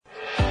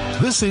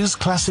This is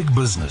Classic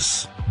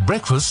Business,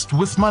 Breakfast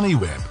with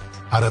MoneyWeb.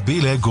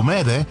 Arabile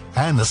Gumede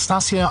and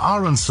Nastasia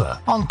Arendse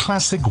on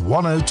Classic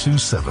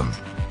 1027.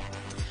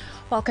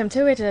 Welcome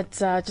to it. It's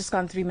just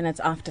gone 3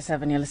 minutes after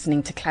 7. You're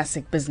listening to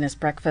Classic Business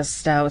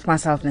Breakfast with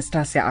myself,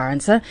 Nastasia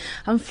Arendse.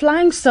 I'm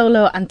flying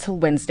solo until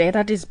Wednesday.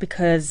 That is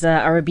because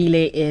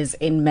Arabile is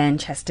in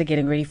Manchester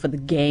getting ready for the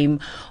game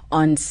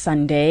on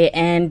Sunday.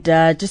 And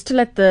just to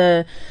let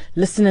the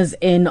listeners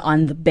in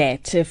on the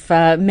bet, if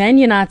Man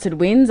United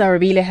wins,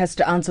 Arabile has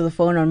to answer the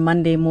phone on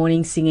Monday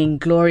morning singing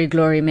Glory,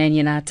 Glory, Man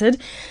United.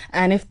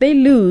 And if they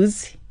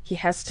lose, he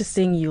has to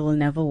sing You'll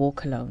Never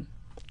Walk Alone.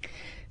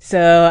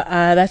 So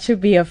that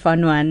should be a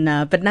fun one.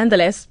 But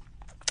nonetheless,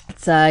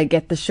 let's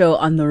get the show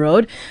on the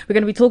road. We're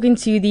going to be talking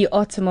to the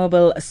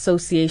Automobile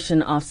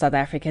Association of South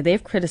Africa.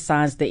 They've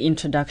criticized the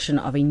introduction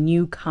of a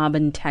new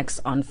carbon tax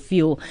on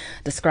fuel,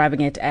 describing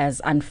it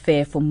as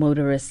unfair for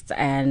motorists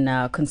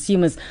and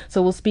consumers.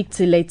 So we'll speak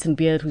to Leighton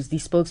Beard, who's the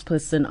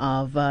spokesperson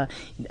of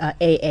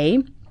AA.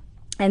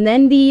 And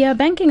then the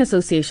Banking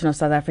Association of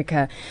South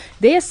Africa,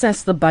 they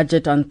assess the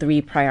budget on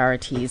 3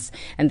 priorities.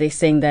 And they're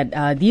saying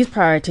that these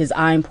priorities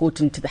are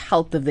important to the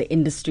health of the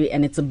industry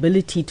and its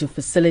ability to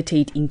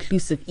facilitate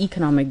inclusive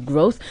economic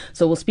growth.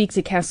 So we'll speak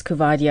to Cass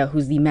Kuvadia,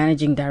 who's the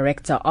managing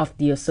director of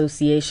the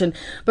association.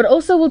 But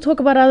also we'll talk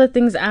about other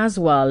things as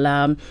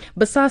well.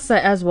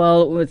 BOSASA as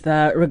well with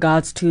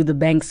regards to the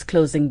banks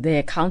closing their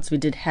accounts. We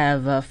did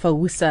have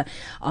FAWUSA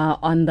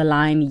on the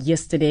line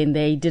yesterday, and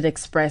they did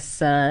express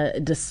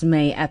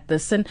dismay at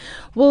this. And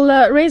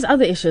we'll raise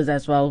other issues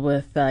as well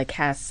with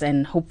Cass,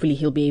 and hopefully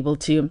he'll be able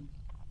to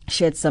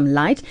shed some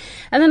light.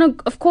 And then,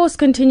 of course,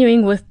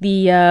 continuing with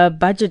the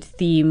budget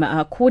theme,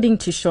 according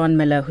to Sean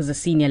Miller, who's a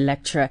senior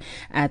lecturer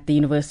at the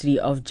University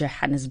of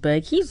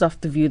Johannesburg, he's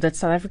of the view that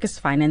South Africa's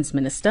finance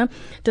minister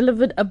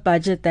delivered a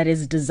budget that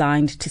is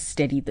designed to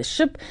steady the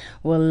ship.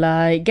 We'll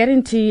get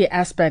into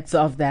aspects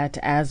of that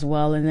as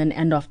well, and then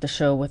end off the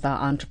show with our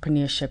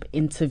entrepreneurship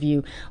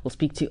interview. We'll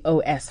speak to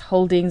OS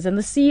Holdings, and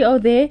the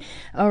CEO there,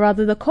 or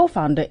rather the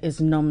co-founder, is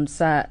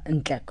Nomsa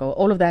Ntleko.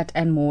 All of that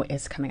and more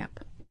is coming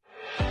up.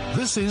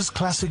 This is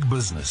Classic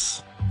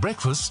Business,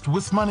 Breakfast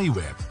with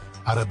MoneyWeb.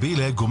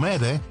 Arabile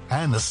Gumede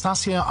and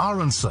Nastasia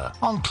Arendse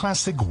on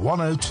Classic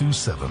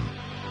 1027.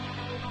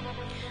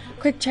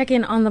 Quick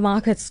check-in on the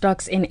market.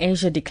 Stocks in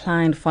Asia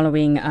declined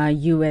following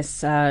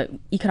U.S.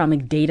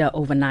 Economic data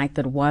overnight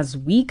that was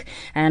weak.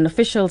 And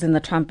officials in the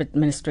Trump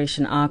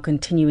administration are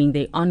continuing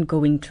their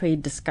ongoing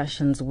trade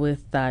discussions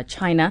with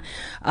China.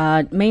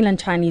 Mainland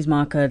Chinese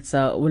markets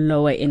were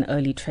lower in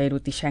early trade,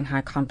 with the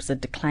Shanghai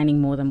Composite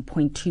declining more than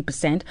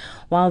 0.2%,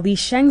 while the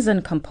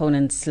Shenzhen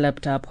component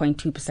slipped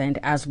 0.2%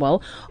 as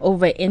well.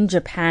 Over in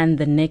Japan,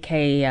 the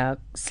Nikkei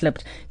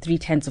slipped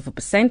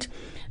 0.3%.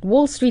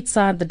 Wall Street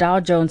side, the Dow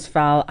Jones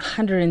fell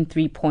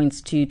 103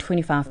 points to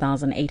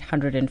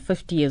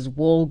 25,850 as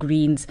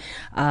Walgreens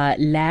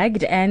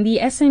lagged, and the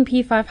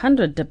S&P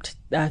 500 dipped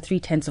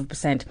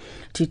 0.3%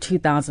 to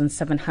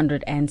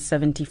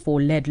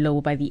 2,774, led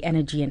lower by the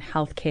energy and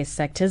healthcare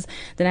sectors.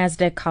 The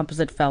Nasdaq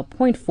Composite fell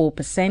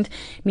 0.4%.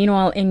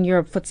 Meanwhile, in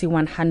Europe, FTSE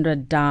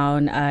 100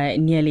 down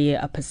nearly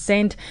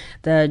 1%.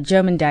 The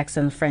German DAX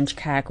and the French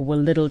CAC were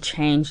little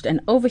changed,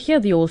 and over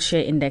here, the All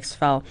Share Index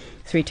fell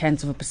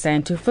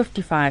 0.3% to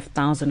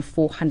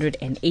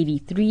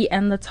 55,483,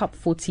 and the top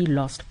 40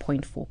 lost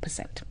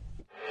 0.4%.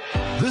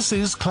 This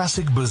is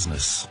Classic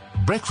Business,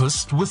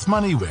 Breakfast with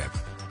MoneyWeb.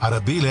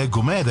 Arabile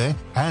Gumede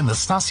and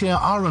Nastasia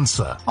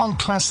Arendse on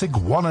Classic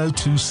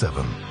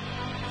 1027.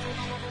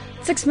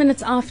 6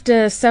 minutes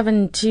after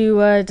 7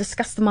 to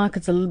discuss the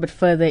markets a little bit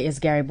further is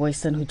Gary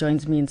Boyson, who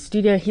joins me in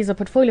studio. He's a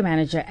portfolio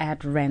manager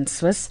at Rand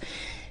Swiss.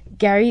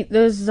 Gary,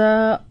 there's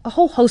a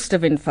whole host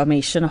of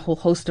information, a whole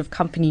host of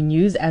company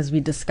news, as we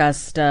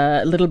discussed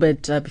a little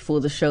bit before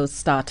the show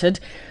started.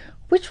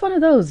 Which one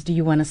of those do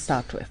you want to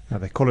start with?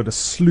 They call it a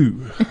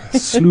slew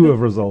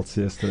of results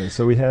yesterday.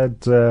 So we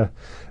had, I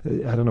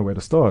don't know where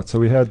to start. So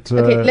we had...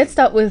 okay, let's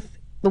start with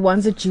the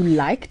ones that you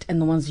liked and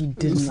the ones you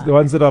didn't like. The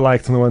ones that I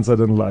liked and the ones I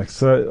didn't like.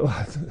 So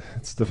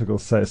it's difficult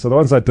to say. So the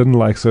ones I didn't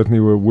like certainly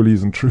were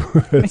Woolies and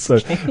Truworths.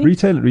 So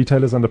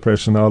retailers under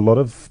pressure. Now, a lot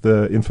of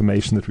the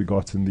information that we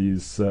got in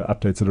these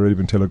updates had already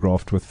been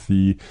telegraphed with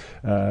the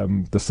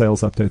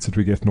sales updates that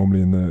we get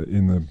normally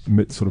in the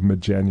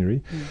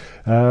mid-January.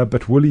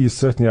 But Woolies,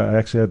 certainly, I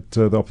actually had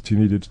the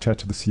opportunity to chat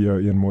to the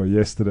CEO, Ian Moore,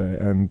 yesterday.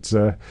 And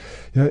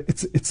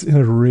it's in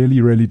a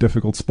really, really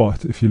difficult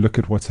spot if you look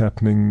at what's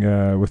happening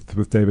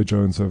with David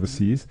Jones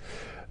overseas,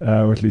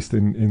 or at least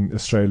in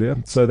Australia.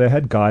 So they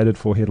had guided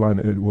for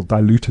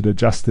diluted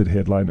adjusted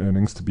headline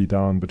earnings to be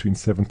down between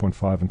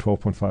 7.5 and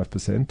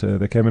 12.5%.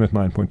 They came in at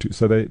 9.2.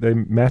 So they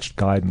matched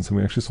guidance, and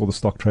we actually saw the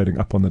stock trading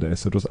up on the day.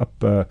 So it was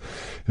up,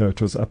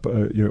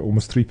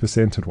 almost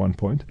 3% at one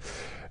point.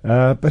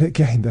 But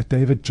again, that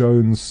David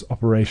Jones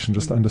operation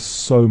just under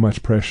so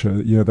much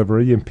pressure. They've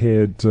already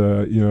impaired,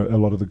 a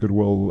lot of the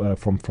goodwill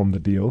from the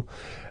deal.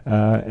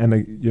 And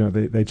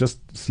they just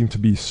seem to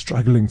be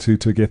struggling to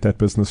get that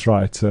business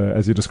right.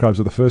 As he describes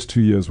it, the first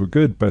 2 years were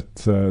good, but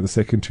the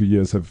second 2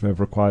 years have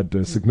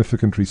required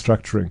significant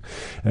restructuring.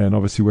 And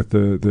obviously with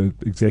the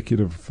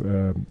executive,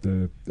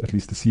 at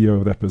least the CEO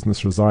of that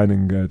business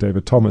resigning,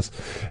 David Thomas,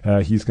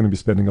 he's going to be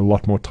spending a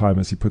lot more time,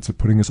 as he puts it,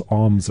 putting his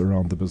arms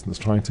around the business,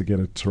 trying to get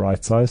it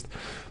right-sized.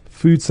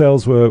 Food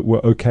sales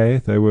were okay.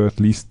 They were at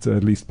least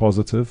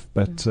positive.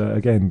 But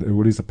again,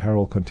 Woolies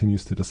Apparel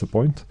continues to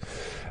disappoint.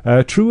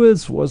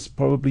 Truworths was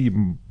probably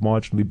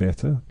marginally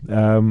better.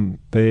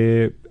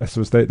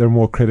 They're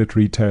more credit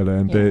retailer,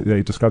 and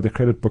they describe their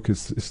credit book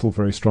is still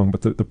very strong.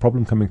 But the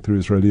problem coming through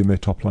is really in their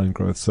top line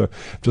growth. So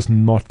just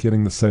not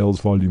getting the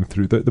sales volume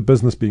through. The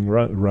business being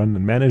run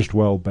and managed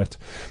well, but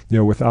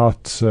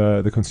without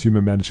the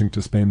consumer managing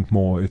to spend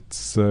more, it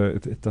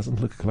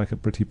doesn't look like a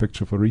pretty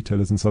picture for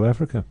retailers in South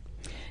Africa.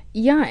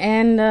 Yeah,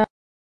 and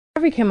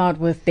Discovery came out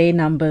with their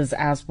numbers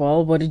as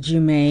well. What did you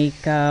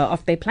make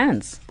of their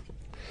plans?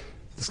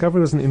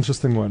 Discovery was an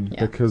interesting one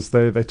because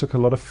they took a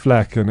lot of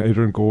flack, and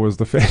Adrian Gore was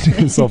defending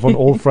himself on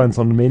all fronts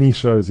on many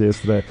shows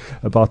yesterday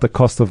about the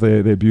cost of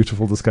their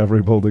beautiful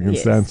Discovery building in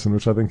Sandton,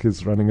 which I think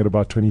is running at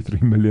about 23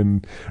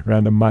 million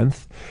rand a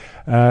month.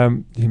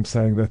 Him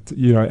saying that,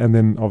 and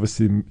then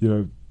obviously,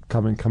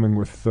 coming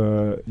with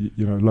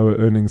lower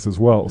earnings as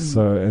well.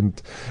 So,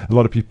 and a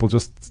lot of people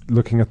just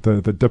looking at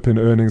the dip in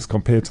earnings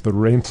compared to the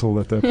rental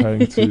that they're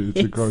paying to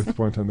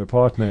Growthpoint and their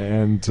partner,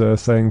 and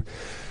saying,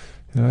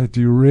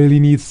 do you really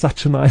need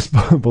such a nice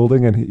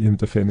building? And him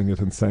defending it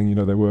and saying,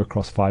 they were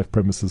across 5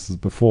 premises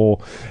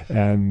before,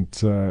 and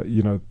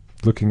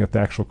looking at the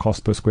actual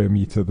cost per square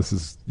meter, this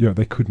is,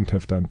 they couldn't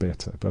have done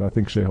better. But I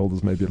think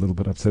shareholders may be a little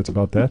bit upset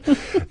about that.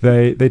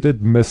 They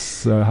did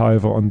miss,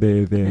 however, on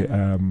their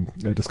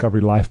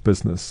Discovery Life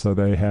business. So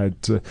they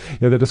had,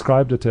 they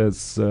described it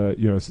as,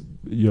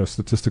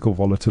 statistical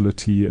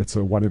volatility. It's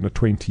a 1 in a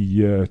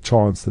 20-year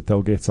chance that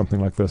they'll get something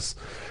like this.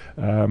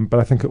 But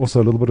I think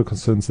also a little bit of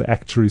concerns the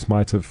actuaries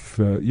might have,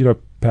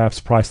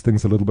 perhaps priced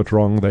things a little bit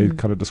wrong. They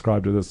kind of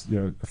described it as,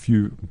 a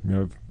few,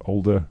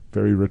 older,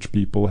 very rich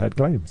people had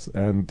claims,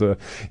 and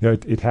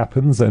it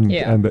happens, and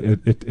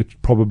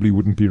it probably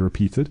wouldn't be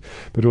repeated.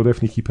 But we'll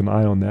definitely keep an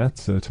eye on that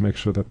to make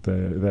sure that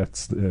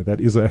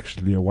that is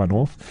actually a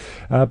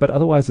one-off. But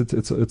otherwise,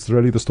 it's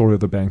really the story of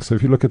the bank. So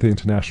if you look at the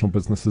international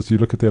businesses, you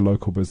look at their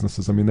local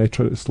businesses. I mean,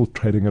 they're still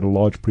trading at a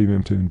large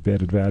premium to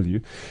embedded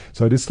value.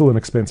 So it is still an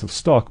expensive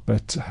stock,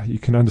 but you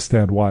can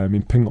understand why. I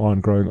mean, Ping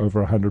An growing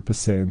over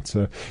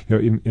 100%.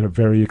 In a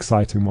very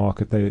exciting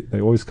market,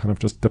 they always kind of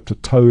just dipped a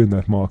toe in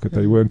that market.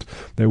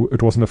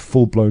 It wasn't a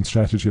full-blown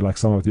strategy like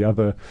some of the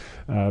other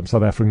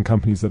South African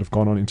companies that have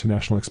gone on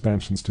international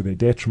expansions to their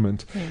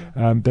detriment.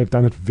 They've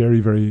done it very,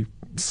 very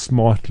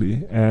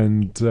smartly,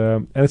 and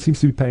it seems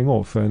to be paying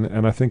off,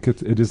 and I think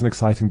it is an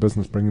exciting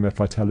business, bringing that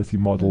vitality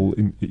model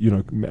in,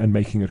 and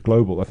making it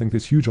global. I think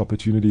there's huge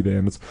opportunity there,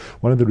 and it's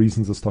one of the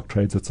reasons the stock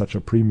trades at such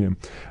a premium.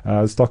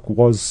 The stock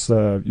was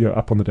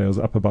up on the day, it was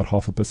up about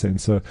 0.5%.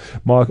 So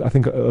Mark, I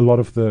think a lot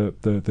of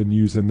the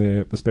news in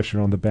there, especially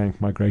around the bank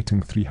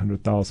migrating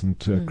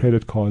 300,000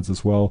 credit cards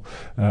as well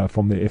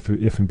from their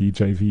F&B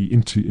JV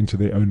into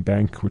their own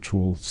bank, which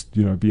will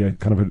be a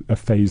kind of a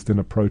phased in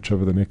approach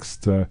over the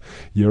next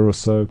year or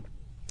so.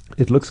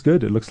 It looks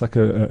good. It looks like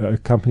a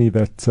company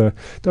that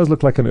does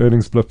look like an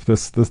earnings blip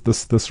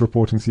this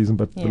reporting season,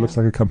 but it looks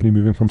like a company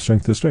moving from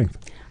strength to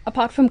strength.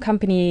 Apart from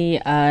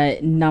company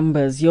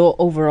numbers, your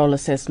overall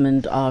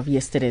assessment of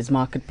yesterday's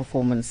market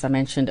performance. I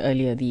mentioned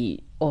earlier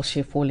the all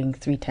share falling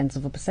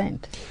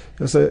 0.3%.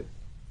 So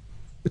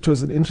it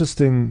was an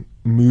interesting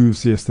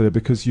moves yesterday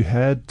because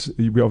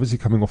we're obviously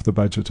coming off the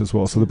budget as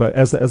well. So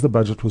as the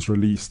budget was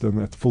released and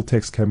that full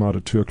text came out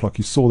at 2:00,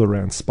 you saw the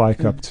rand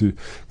spike up to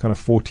kind of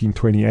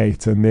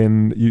 14.28, and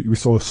then we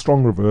saw a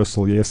strong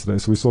reversal yesterday.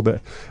 So we saw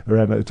that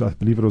around, I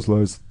believe it was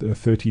low as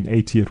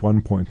 13.80 at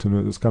one point, and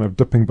it was kind of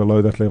dipping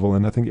below that level.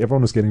 And I think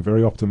everyone was getting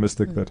very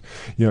optimistic that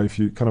if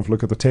you kind of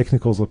look at the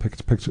technicals or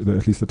picture,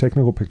 at least the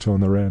technical picture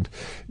on the rand,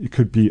 it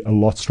could be a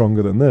lot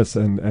stronger than this.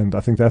 And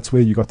I think that's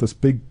where you got this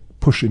big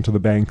push into the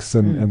banks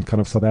and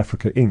kind of South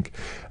Africa Inc.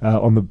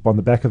 On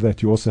the back of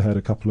that, you also had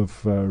a couple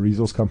of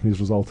resource companies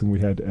resulting. We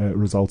had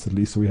results at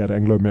least. So we had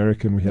Anglo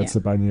American, we had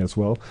Sibanye as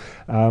well.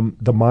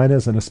 The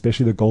miners, and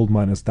especially the gold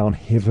miners, down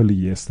heavily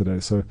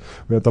yesterday. So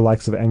we had the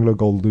likes of Anglo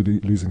Gold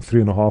losing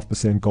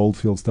 3.5%,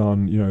 Goldfields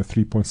down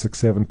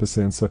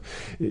 3.67%. So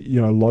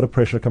a lot of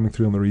pressure coming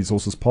through on the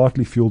resources,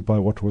 partly fueled by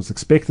what was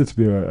expected to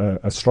be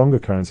a stronger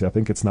currency. I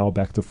think it's now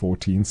back to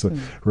 14. So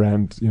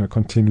rand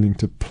continuing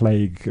to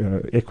plague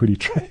equity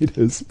trade.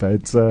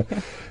 But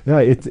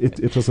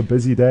it was a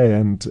busy day,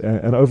 and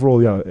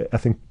overall, I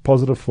think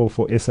positive for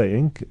SA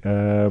Inc.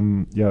 A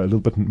little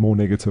bit more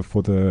negative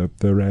for the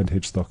rand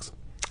hedge stocks.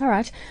 All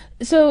right.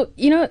 So,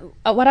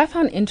 what I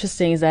found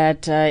interesting is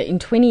that in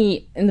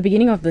the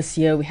beginning of this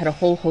year, we had a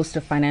whole host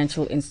of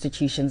financial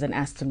institutions and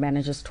asset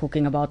managers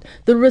talking about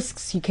the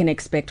risks you can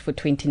expect for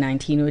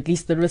 2019, or at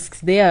least the risks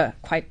they're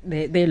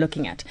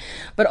looking at.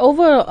 But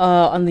over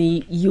on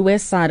the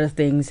US side of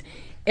things,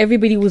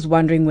 everybody was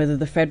wondering whether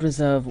the Fed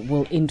Reserve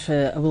will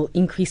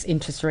increase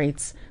interest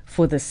rates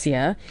for this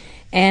year.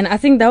 And I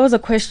think that was a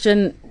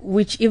question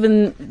which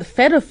even the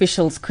Fed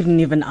officials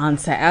couldn't even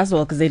answer as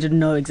well, because they didn't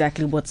know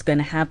exactly what's going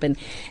to happen.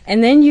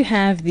 And then you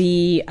have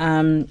the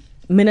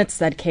minutes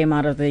that came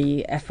out of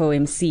the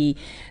FOMC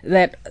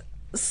that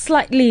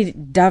slightly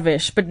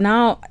dovish, but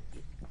now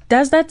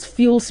does that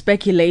fuel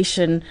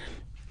speculation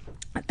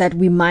that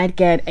we might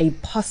get a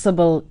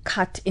possible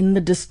cut in the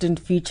distant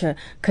future,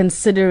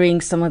 considering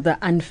some of the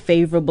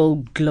unfavorable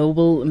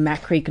global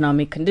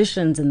macroeconomic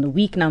conditions and the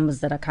weak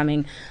numbers that are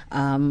coming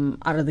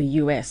out of the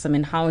US? I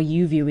mean, how are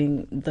you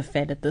viewing the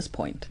Fed at this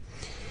point?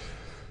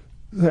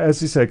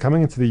 As you say,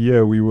 coming into the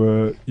year, we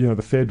were,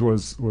 the Fed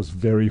was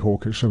very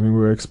hawkish. I mean, we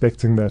were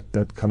expecting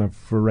that kind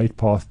of rate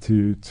path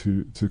to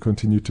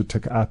continue to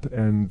tick up.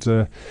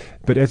 And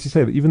but as you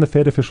say, even the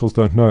Fed officials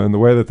don't know. And the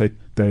way that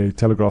they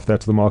telegraph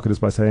that to the market is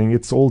by saying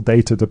it's all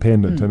data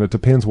dependent and it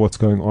depends what's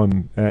going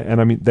on. And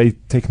I mean, they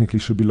technically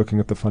should be looking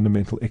at the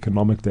fundamental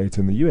economic data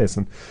in the US.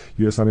 And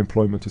US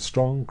unemployment is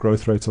strong,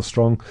 growth rates are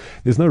strong.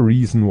 There's no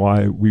reason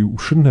why we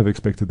shouldn't have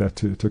expected that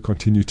to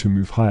continue to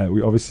move higher.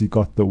 We obviously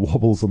got the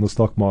wobbles on the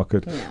stock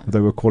market. Yeah. They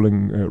were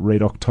calling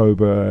Red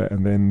October,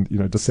 and then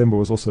December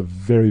was also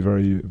very,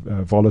 very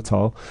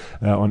volatile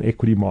on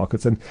equity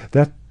markets, and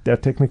that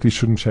technically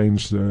shouldn't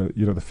change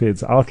the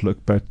Fed's outlook,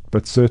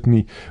 but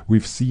certainly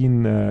we've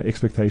seen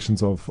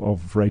expectations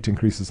of rate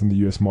increases in the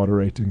US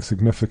moderating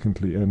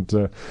significantly, and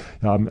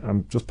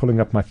I'm just pulling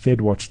up my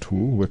FedWatch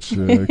tool, which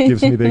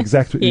gives me the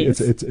exact.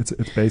 Yes.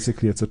 It's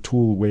basically a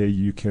tool where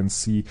you can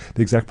see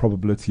the exact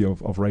probability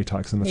of rate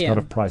hikes, and it's kind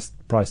of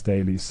priced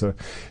daily, so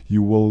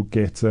you will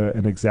get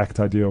an exact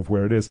idea of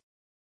where it is.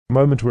 At the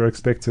moment we're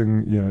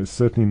expecting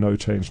certainly no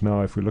change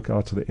now. If we look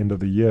out to the end of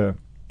the year,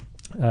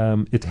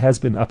 it has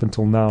been up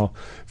until now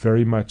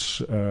very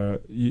much,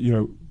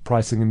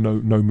 pricing in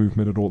no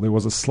movement at all. There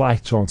was a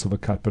slight chance of a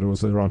cut, but it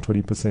was around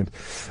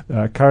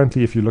 20%.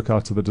 Currently, if you look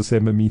out to the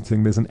December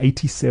meeting, there's an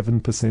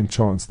 87%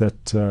 chance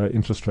that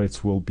interest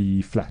rates will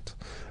be flat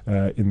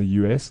in the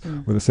US,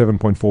 with a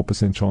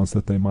 7.4% chance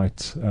that they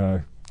might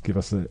give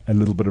us a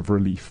little bit of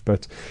relief.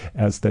 But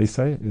as they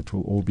say, it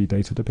will all be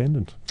data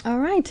dependent. All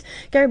right.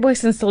 Gary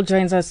Boyson still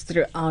joins us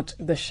throughout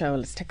the show.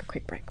 Let's take a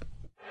quick break.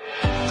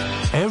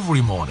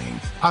 Every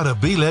morning,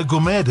 Arabile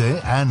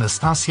Gumede and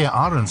Nastasia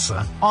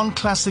Arendse on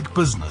Classic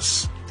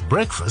Business.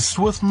 Breakfast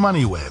with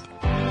MoneyWeb.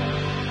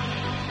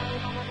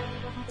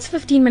 It's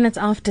 15 minutes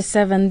after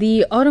 7.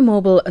 The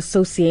Automobile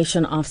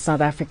Association of South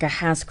Africa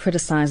has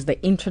criticized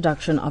the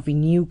introduction of a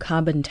new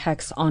carbon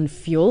tax on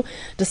fuel,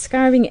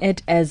 describing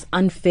it as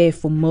unfair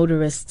for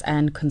motorists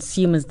and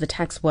consumers. The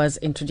tax was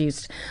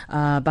introduced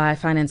by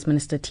Finance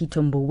Minister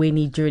Tito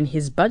Mboweni during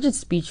his budget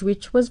speech,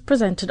 which was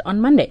presented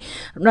on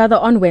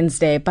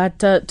Wednesday. But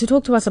to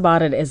talk to us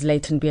about it is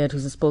Leighton Beard,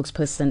 who's a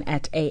spokesperson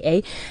at AA.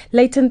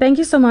 Leighton, thank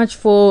you so much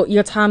for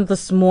your time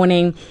this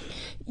morning.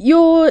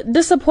 You're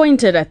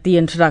disappointed at the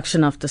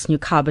introduction of this new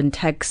carbon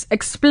tax.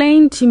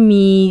 Explain to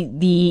me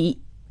the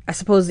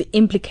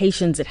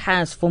implications it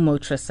has for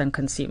motorists and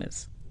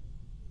consumers.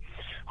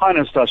 Hi,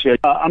 Nastasia.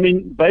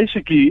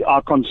 Basically,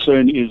 our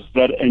concern is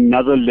that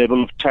another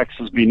level of tax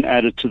has been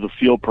added to the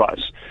fuel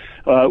price.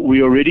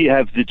 We already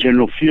have the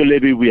general fuel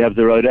levy, we have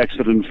the road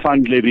accident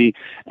fund levy,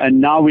 and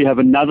now we have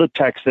another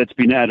tax that's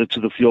been added to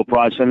the fuel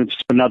price, and it's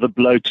another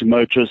blow to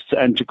motorists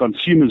and to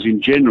consumers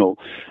in general.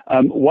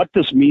 What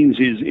this means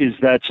is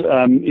that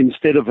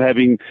instead of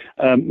having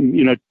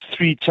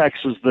three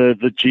taxes,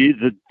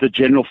 the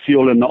general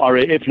fuel and the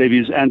RAF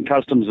levies and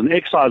customs and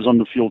excise on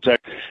the fuel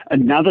tax,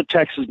 another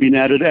tax has been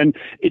added, and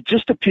it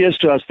just appears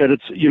to us that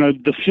it's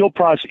the fuel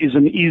price is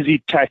an easy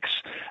tax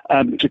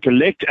to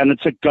collect, and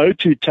it's a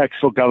go-to tax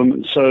for government.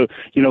 So,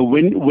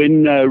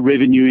 when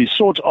revenue is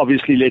sought,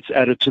 obviously let's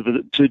add it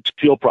to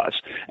fuel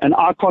price. And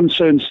our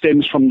concern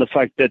stems from the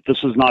fact that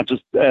this is not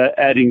just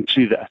adding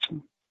to that.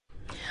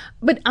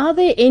 But are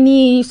there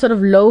any sort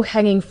of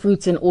low-hanging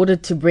fruits in order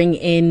to bring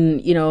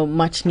in,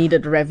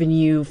 much-needed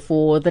revenue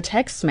for the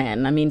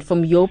taxman? I mean,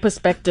 from your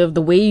perspective,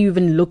 the way you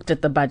even looked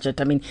at the budget,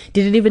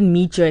 did it even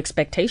meet your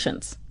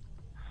expectations?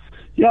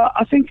 Yeah,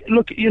 I think,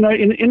 look, in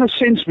a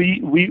sense,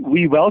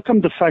 we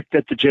welcome the fact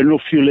that the general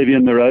fuel levy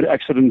and the road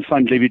accident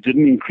fund levy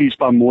didn't increase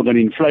by more than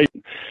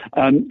inflation.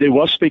 There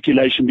was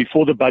speculation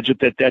before the budget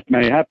that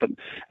may happen.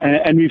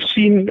 And we've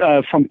seen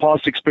from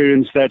past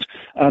experience that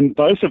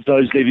both of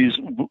those levies,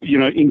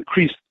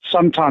 increased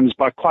sometimes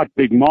by quite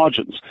big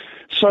margins.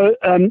 So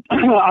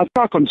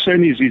our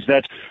concern is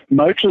that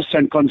motorists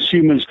and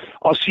consumers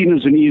are seen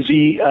as an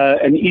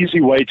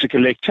easy way to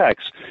collect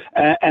tax.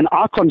 And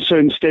our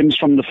concern stems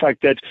from the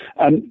fact that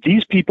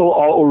these people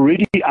are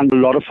already under a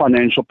lot of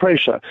financial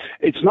pressure.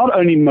 It's not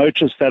only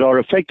motorists that are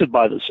affected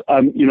by this.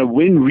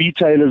 When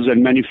retailers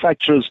and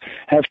manufacturers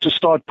have to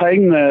start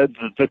paying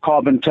the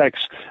carbon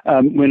tax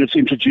when it's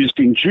introduced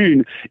in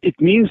June, it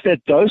means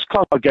that those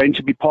costs are going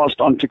to be passed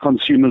on to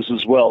consumers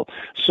as well.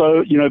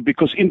 So,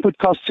 because input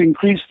costs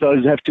increase,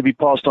 those have to be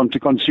passed on to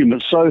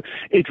consumers. So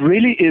it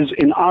really is,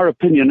 in our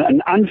opinion,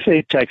 an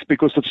unfair tax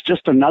because it's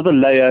just another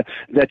layer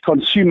that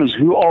consumers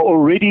who are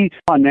already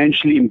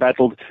financially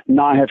embattled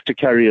now have to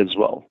carry as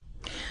well.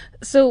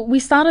 So we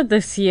started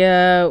this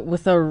year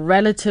with a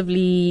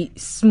relatively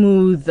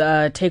smooth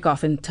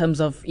takeoff in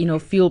terms of,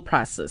 fuel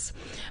prices.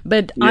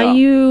 But Are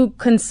you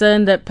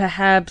concerned that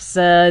perhaps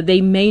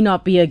they may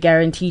not be a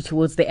guarantee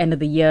towards the end of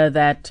the year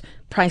that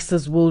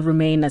prices will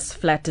remain as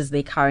flat as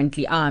they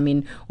currently are? I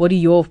mean, what do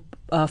your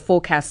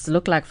forecasts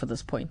look like for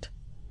this point?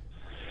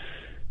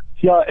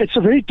 Yeah, it's a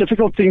very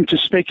difficult thing to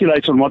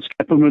speculate on what's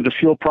happened with the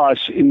fuel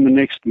price in the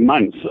next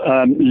month,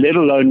 let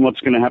alone what's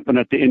going to happen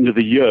at the end of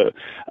the year.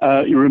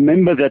 You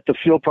remember that the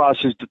fuel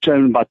price is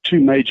determined by two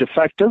major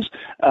factors,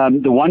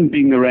 the one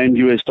being the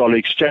Rand-US dollar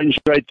exchange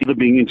rate, the other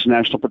being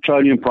international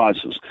petroleum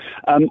prices.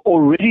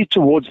 Already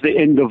towards the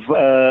end of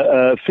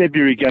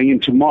February going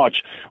into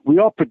March, we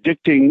are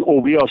predicting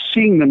or we are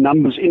seeing the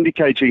numbers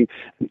indicating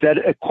that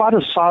quite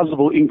a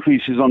sizable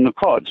increase is on the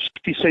cards,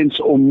 50 cents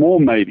or more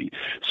maybe.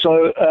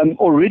 So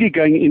already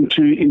going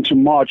into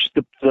March,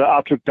 the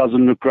outlook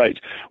doesn't look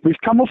great.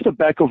 We've come off the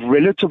back of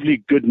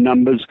relatively good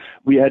numbers.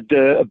 We had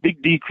a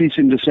big decrease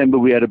in December.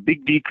 We had a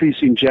big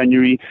decrease in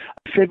January.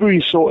 February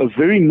saw a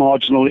very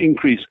marginal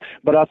increase,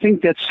 but I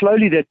think that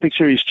slowly that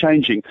picture is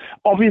changing.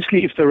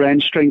 Obviously, if the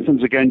Rand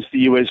strengthens against the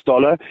US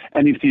dollar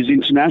and if these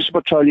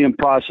international petroleum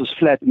prices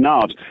flatten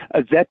out,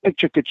 that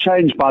picture could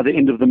change by the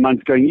end of the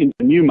month going into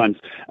the new month.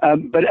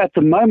 But at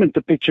the moment,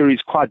 the picture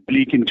is quite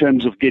bleak in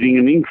terms of getting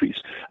an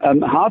increase.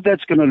 How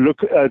that's going to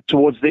look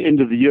towards the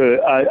end of the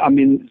year, I'd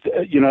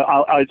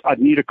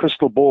need a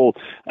crystal ball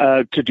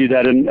to do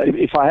that. And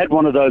if I had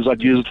one of those,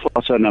 I'd use it for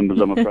also numbers,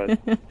 I'm afraid.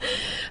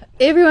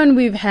 Everyone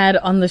we've had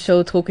on the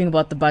show talking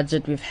about the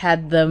budget, we've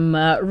had them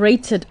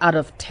rated out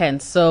of 10.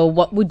 So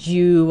what would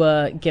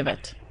you give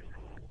it?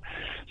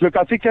 Look,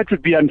 I think that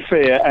would be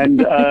unfair.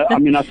 And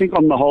I think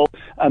on the whole,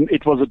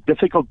 it was a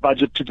difficult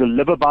budget to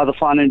deliver by the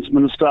finance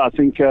minister. I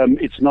think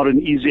it's not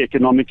an easy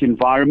economic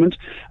environment.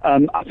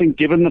 I think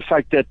given the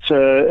fact that,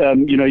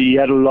 he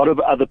had a lot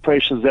of other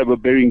pressures that were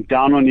bearing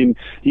down on him,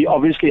 he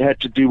obviously had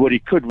to do what he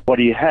could, what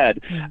he had.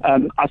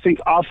 I think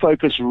our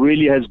focus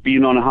really has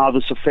been on how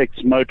this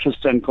affects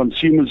motorists and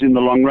consumers in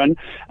the long run.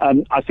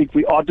 I think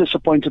we are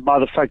disappointed by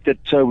the fact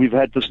that we've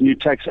had this new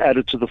tax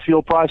added to the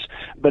fuel price.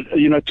 But,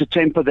 to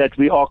temper that,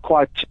 we are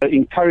quite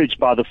encouraged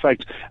by the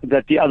fact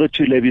that the other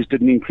two levies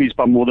didn't increase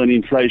by more than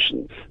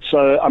inflation.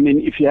 So,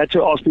 if you had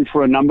to ask me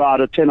for a number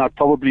out of 10, I'd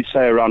probably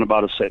say around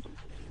about a 7.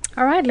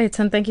 All right,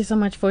 Leighton, thank you so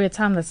much for your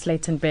time. That's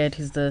Leighton Baird,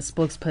 who's the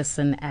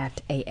spokesperson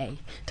at AA.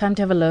 Time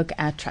to have a look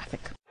at traffic.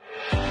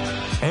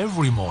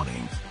 Every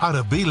morning,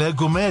 Arabile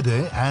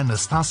Gumede and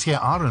Nastasia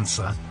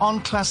Arendse on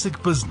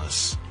Classic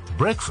Business.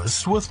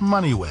 Breakfast with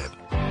MoneyWeb.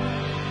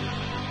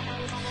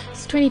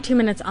 22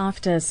 minutes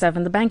after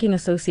 7, the Banking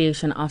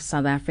Association of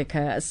South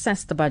Africa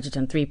assessed the budget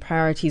on 3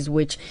 priorities,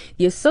 which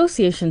the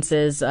association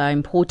says are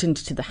important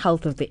to the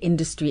health of the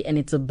industry and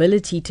its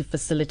ability to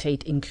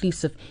facilitate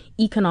inclusive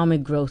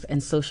economic growth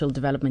and social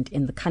development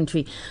in the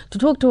country. To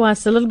talk to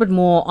us a little bit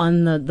more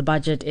on the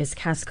budget is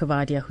Cass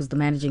Coovadia, who's the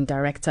managing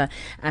director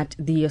at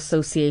the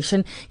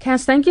association.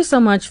 Cass, thank you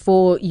so much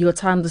for your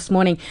time this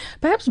morning.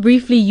 Perhaps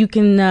briefly you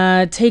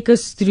can take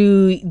us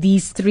through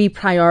these 3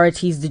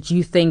 priorities that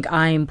you think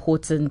are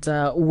important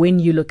when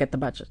you look at the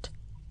budget.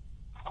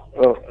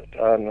 Well,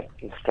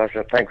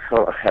 Natasha, thanks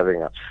for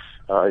having us.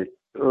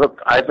 Look,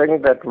 I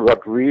think that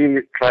what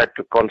we try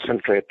to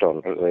concentrate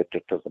on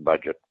related to the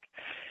budget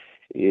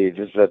is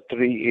the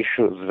 3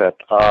 issues that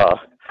are,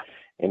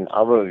 in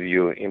our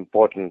view,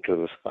 important to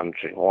this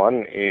country.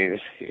 One is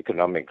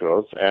economic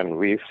growth, and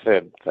we've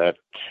said that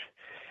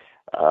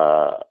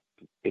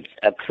it's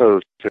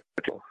absolutely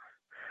critical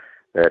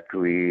that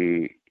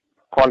we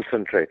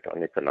concentrate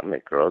on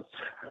economic growth.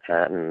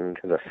 And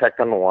the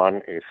second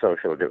one is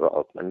social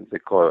development,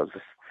 because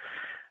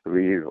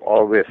we've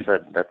always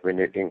said that we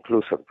need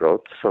inclusive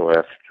growth so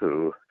as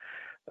to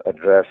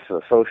address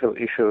the social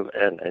issues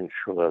and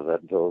ensure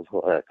that those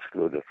who are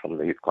excluded from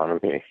the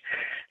economy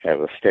have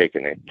a stake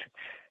in it.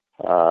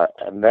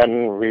 And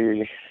then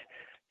we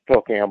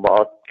talking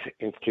about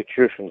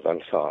institutions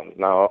and so on.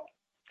 Now,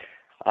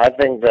 I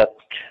think that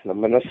the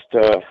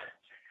minister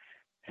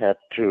had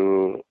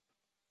to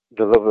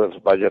deliver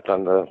his budget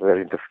under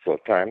very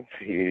difficult times.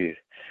 He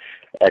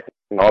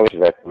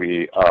acknowledged that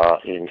we are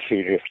in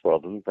serious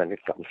problems when it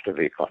comes to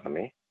the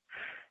economy.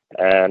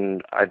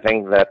 And I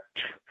think that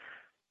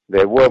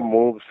there were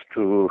moves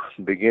to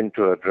begin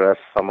to address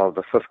some of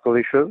the fiscal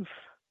issues.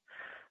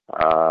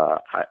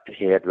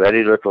 He had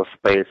very little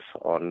space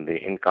on the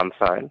income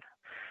side,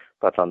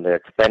 but on the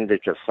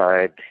expenditure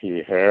side,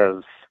 he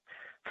has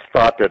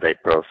started a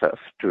process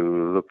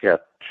to look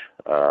at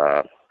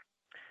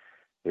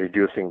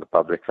reducing the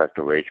public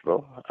sector wage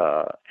bill,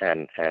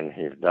 and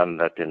he's done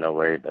that in a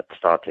way that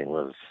starting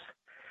was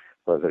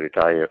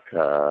retiring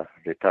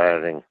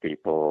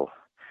people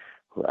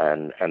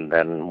and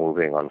then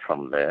moving on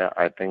from there.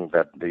 I think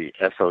that the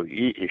SOE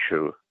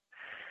issue,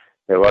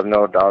 there was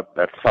no doubt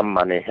that some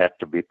money had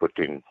to be put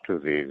into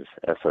these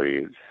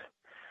SOEs,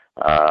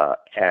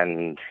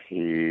 and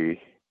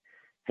he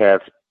has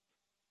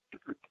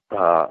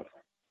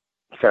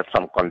set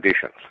some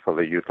conditions for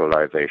the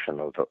utilization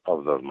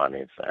of those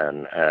monies.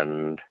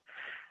 And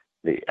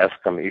the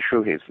Eskom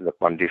issue is the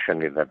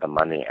condition is that the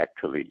money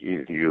actually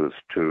is used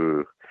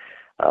to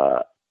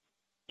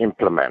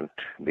implement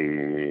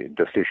the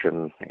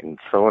decision in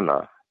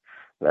SONA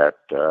that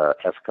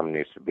Eskom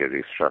needs to be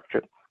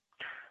restructured.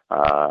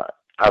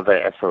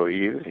 Other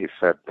SOEs, he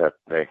said that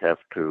they have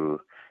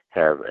to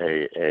have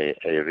a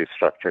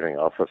restructuring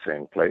officer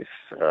in place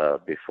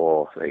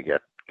before they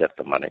get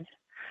the money.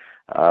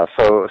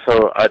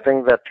 So I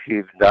think that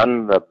he's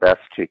done the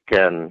best he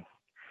can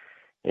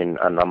in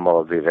a number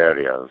of these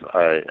areas.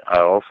 I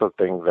also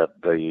think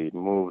that the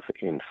move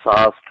in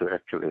SARS to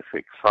actually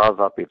fix SARS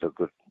up is a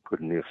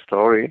good news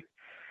story.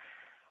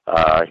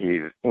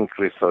 He's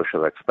increased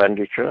social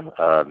expenditure.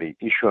 The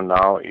issue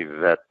now is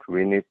that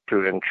we need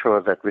to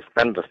ensure that we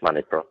spend this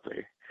money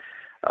properly.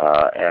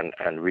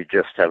 And we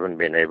just haven't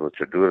been able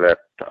to do that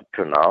up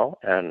to now.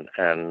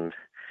 And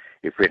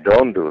if we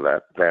don't do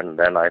that,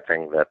 then I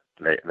think that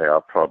there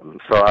are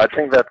problems. So I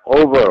think that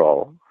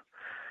overall,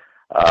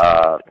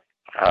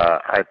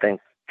 I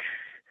think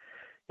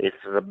it's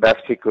the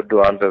best he could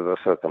do under the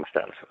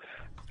circumstances.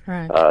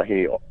 Right.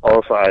 He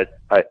also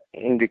I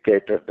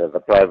indicated that the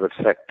private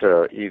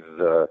sector is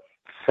the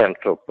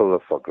central pillar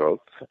for growth,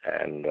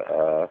 and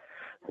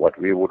what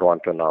we would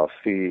want to now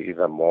see is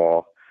a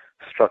more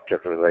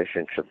structured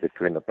relationship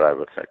between the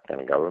private sector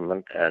and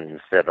government, and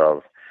instead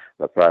of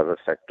the private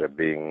sector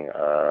being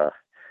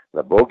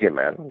the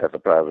bogeyman, that the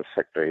private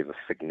sector is a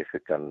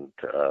significant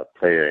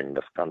player in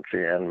this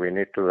country, and we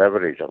need to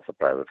leverage off the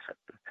private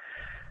sector.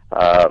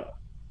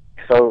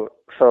 So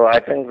I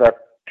think that,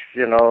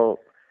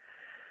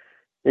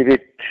 is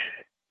it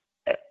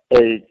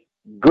a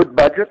good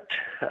budget?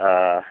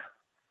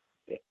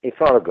 It's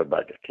not a good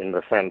budget in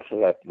the sense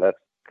that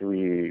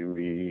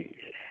we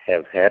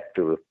have had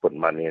to put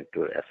money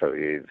into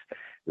SOEs.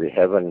 We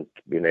haven't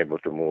been able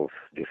to move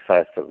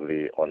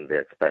decisively on the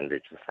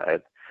expenditure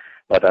side,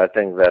 but I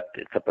think that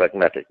it's a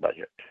pragmatic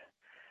budget.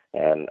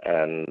 And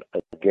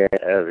again,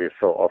 as is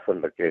so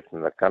often the case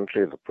in the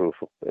country, the proof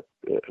of it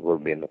will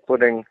be in the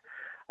pudding.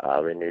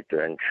 We need to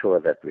ensure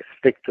that we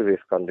stick to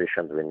these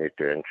conditions. We need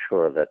to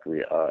ensure that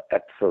we are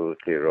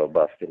absolutely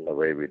robust in the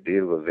way we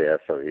deal with the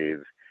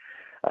SOEs.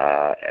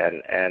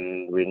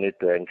 And we need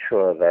to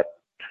ensure that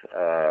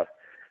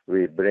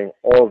we bring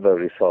all the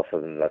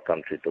resources in the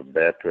country to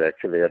bear to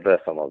actually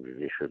address some of these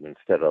issues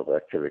instead of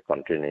actually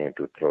continuing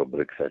to throw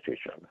bricks at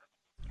each other.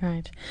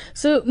 Right.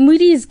 So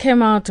Moody's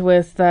came out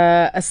with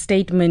a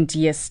statement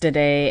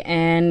yesterday,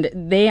 and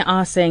they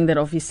are saying that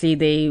obviously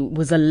there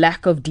was a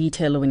lack of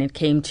detail when it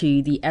came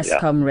to the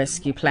Eskom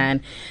rescue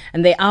plan.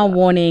 And they are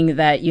warning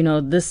that,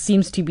 this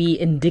seems to be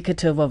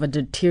indicative of a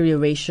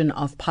deterioration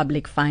of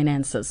public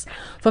finances.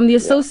 From the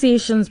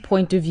association's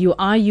point of view,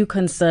 are you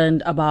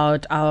concerned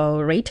about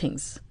our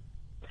ratings?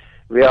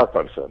 We are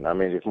concerned. I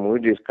mean, if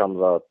Moody's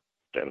comes out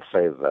and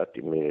says that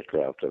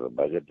immediately after the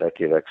budget, that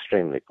is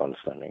extremely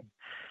concerning.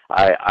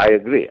 I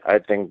agree. I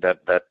think that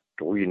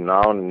we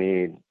now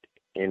need,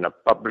 in a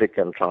public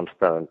and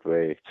transparent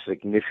way,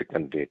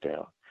 significant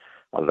detail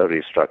on the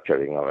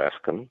restructuring of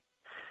Eskom.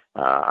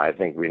 I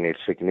think we need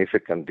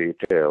significant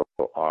detail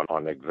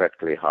on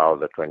exactly how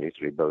the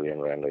 23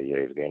 billion rand a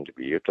year is going to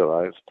be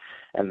utilized,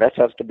 and that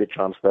has to be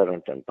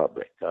transparent and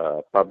public.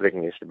 Public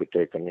needs to be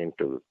taken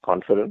into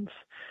confidence,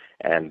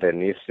 and there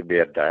needs to be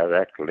a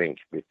direct link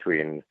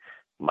between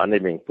money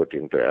being put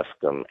into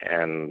Eskom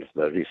and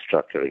the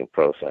restructuring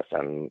process,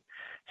 and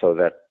so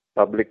that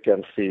public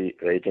can see,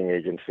 rating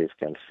agencies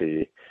can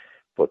see,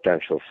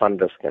 potential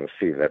funders can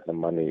see that the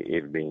money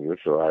is being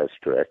utilized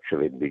to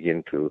actually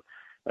begin to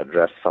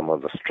address some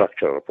of the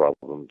structural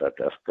problems that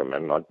Eskom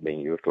and not being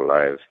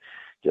utilized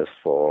just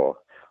for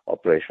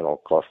operational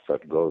costs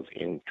that goes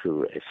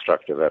into a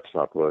structure that's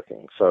not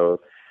working. So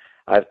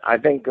I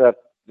think that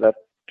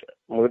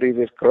Moody's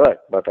is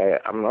correct, but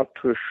I'm not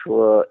too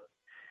sure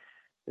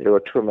there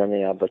were too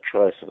many other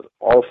choices,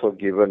 also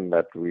given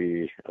that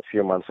we a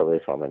few months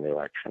away from an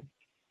election.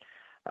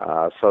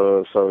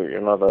 So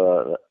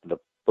the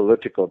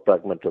political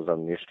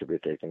pragmatism needs to be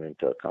taken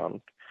into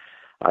account.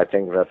 I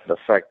think that the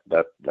fact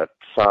that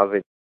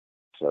SARS,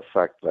 the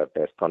fact that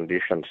there's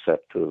conditions set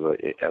to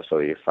the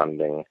SOE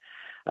funding,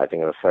 I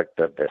think the fact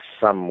that there's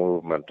some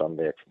movement on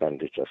the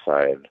expenditure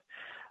side,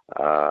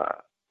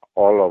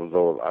 all of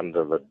those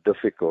under the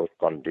difficult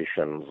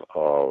conditions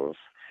of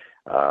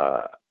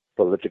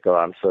political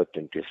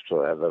uncertainty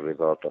still as a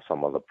result of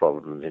some of the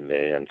problems in the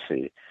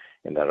ANC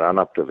in the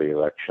run-up to the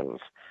elections.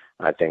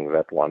 I think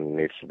that one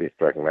needs to be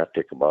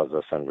pragmatic about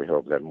this, and we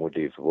hope that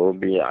Moody's will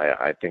be.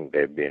 I think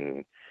they've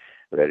been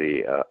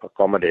very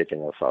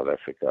accommodating of South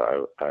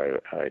Africa.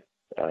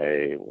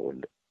 I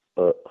would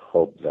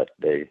hope that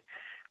they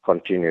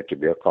continue to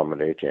be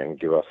accommodating and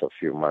give us a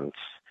few months,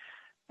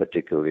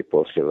 particularly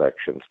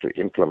post-elections, to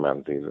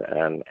implement these.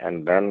 And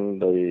then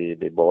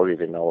the ball is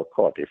in our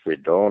court. If we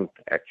don't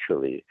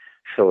actually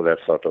show that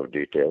sort of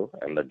detail,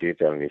 and the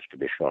detail needs to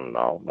be shown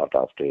now, not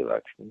after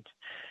elections,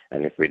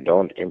 and if we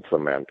don't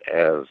implement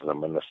as the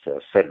minister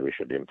said we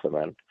should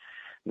implement,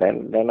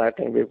 then I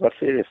think we've got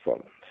serious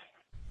problems.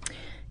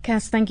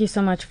 Cass, thank you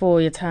so much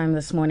for your time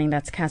this morning.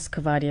 That's Cass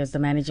Cavadio, the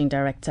Managing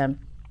Director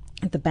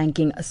at the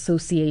Banking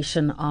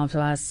Association of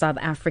South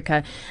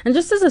Africa. And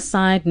just as a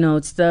side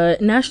note, the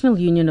National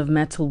Union of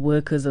Metal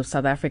Workers of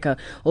South Africa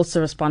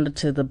also responded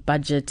to the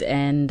budget,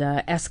 and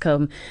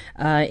Eskom,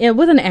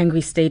 with an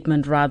angry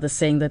statement, rather,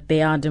 saying that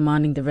they are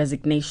demanding the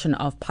resignation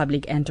of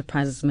Public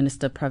Enterprises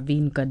Minister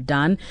Pravin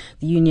Gordhan.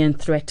 The union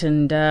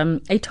threatened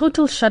a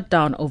total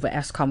shutdown over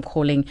Eskom,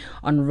 calling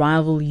on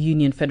rival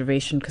union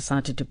Federation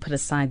COSATU to put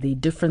aside their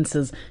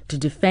differences to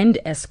defend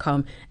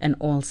Eskom and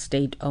all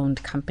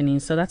state-owned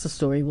companies. So that's a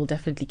story we'll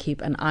definitely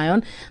keep an eye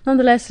on.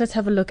 Nonetheless, let's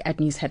have a look at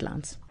news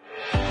headlines.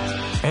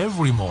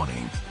 Every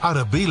morning,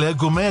 Arabile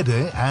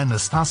Gumede and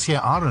Nastasia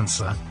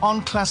Arendse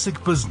on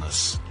Classic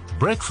Business.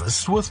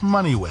 Breakfast with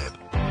MoneyWeb.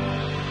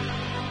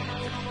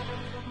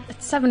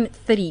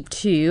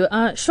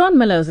 7:32. Sean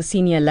Miller is a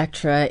senior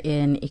lecturer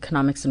in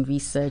economics and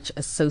research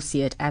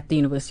associate at the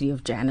University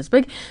of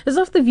Johannesburg, is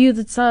of the view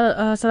that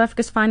South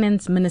Africa's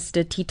Finance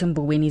Minister Tito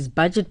Mbowene's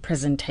budget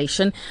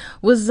presentation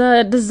was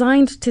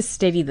designed to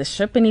steady the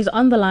ship, and he's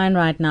on the line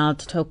right now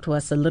to talk to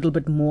us a little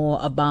bit more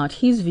about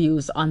his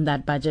views on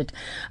that budget.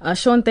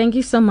 Sean, thank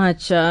you so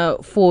much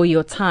for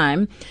your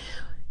time.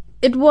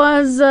 It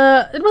wasn't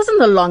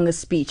the longest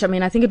speech. I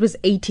mean, I think it was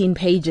 18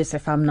 pages,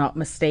 if I'm not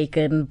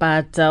mistaken.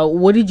 But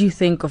what did you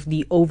think of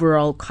the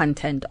overall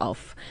content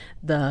of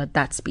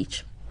that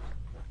speech?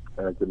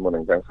 Good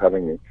morning. Thanks for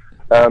having me.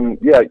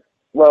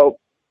 Well,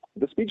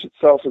 the speech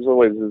itself, as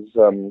always, is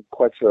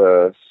quite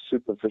a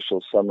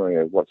superficial summary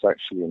of what's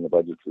actually in the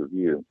budget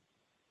review.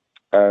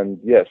 And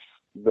yes,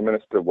 the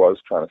minister was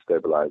trying to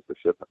stabilize the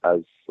ship, as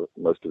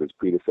most of his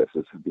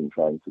predecessors have been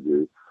trying to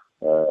do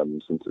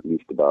since at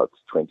least about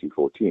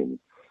 2014.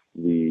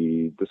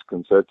 The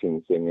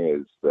disconcerting thing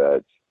is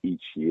that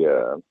each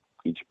year,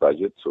 each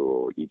budget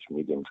or each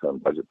medium-term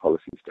budget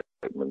policy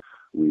statement,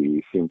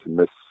 we seem to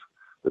miss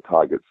the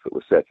targets that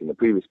were set in the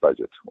previous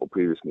budget or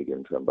previous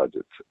medium-term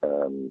budget,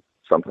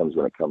 sometimes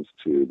when it comes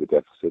to the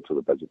deficit or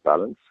the budget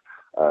balance,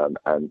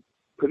 and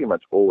pretty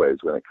much always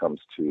when it comes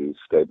to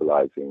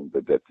stabilizing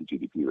the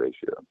debt-to-GDP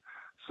ratio.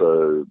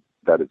 So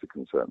that is a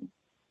concern.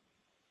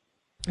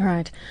 All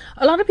right.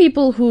 A lot of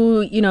people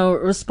who,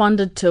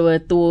 responded to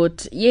it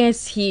thought,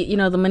 yes,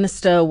 the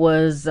minister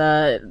was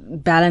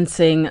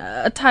balancing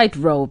a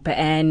tightrope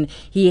and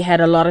he had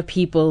a lot of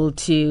people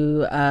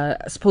to,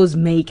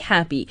 make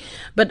happy.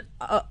 But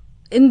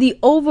in the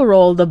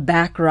overall, the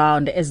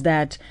background is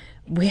that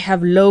we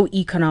have low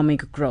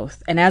economic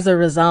growth, and as a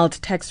result,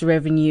 tax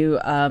revenue,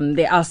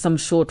 there are some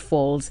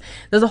shortfalls.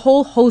 There's a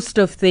whole host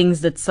of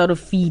things that sort of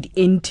feed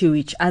into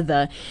each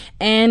other.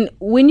 And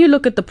when you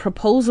look at the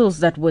proposals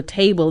that were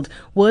tabled,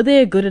 were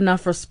they a good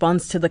enough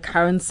response to the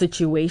current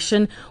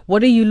situation?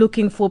 What are you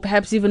looking for,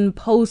 perhaps even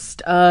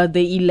post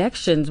the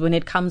elections, when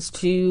it comes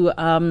to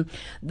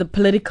the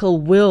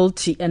political will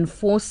to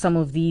enforce some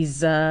of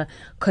these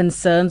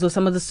concerns or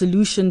some of the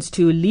solutions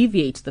to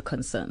alleviate the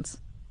concerns?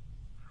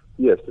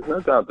 Yes, there's no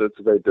doubt that it's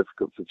a very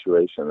difficult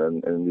situation,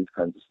 and in these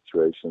kinds of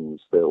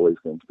situations, there are always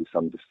going to be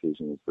some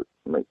decisions that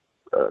make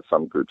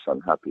some groups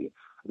unhappy.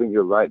 I think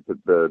you're right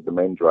that the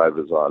main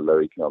drivers are low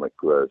economic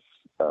growth,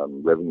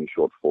 revenue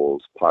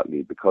shortfalls,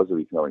 partly because of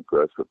economic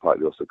growth, but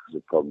partly also because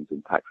of problems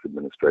in tax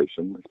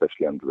administration,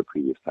 especially under the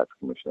previous tax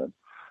commissioner.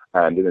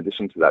 And in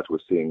addition to that, we're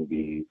seeing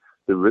the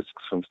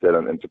risks from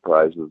state-owned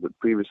enterprises that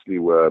previously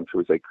were, shall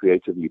we say,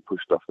 creatively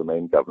pushed off the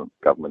main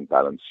government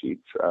balance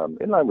sheets,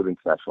 in line with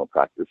international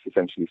practice,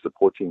 essentially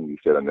supporting these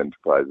state-owned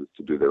enterprises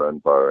to do their own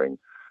borrowing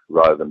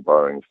rather than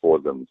borrowing for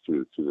them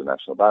through the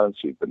national balance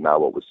sheet. But now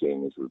what we're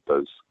seeing is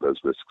that those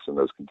risks and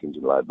those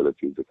contingent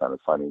liabilities are kind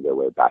of finding their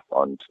way back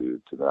onto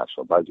the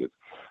national budget.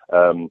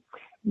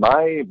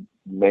 My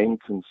main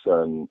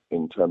concern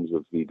in terms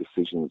of the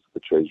decisions the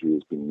Treasury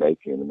has been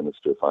making and the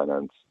Minister of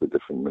Finance, the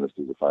different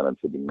Ministers of Finance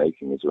have been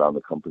making, is around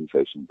the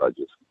compensation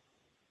budget.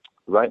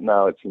 Right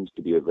now, it seems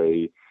to be a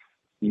very...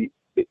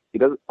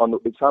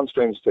 It sounds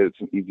strange to say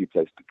it's an easy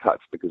place to cut,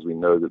 because we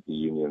know that the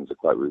unions are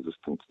quite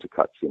resistant to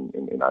cuts in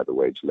either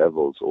wage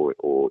levels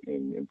or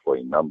in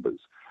employee numbers.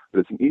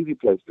 But it's an easy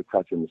place to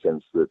cut in the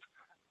sense that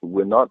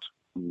we're not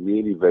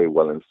really very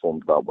well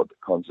informed about what the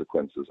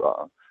consequences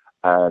are.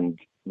 And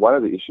one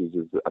of the issues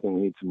is that I think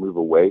we need to move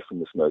away from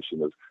this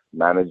notion of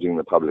managing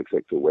the public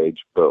sector wage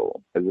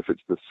bill as if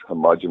it's this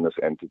homogenous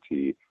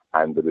entity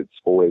and that it's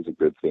always a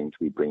good thing to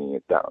be bringing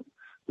it down.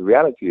 The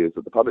reality is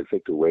that the public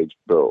sector wage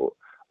bill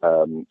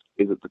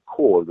is at the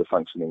core of the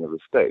functioning of the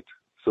state.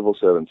 civil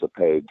servants are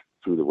paid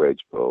through the wage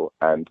bill,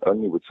 and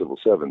only with civil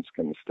servants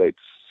can the state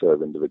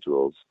serve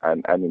individuals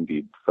and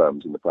indeed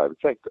firms in the private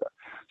sector.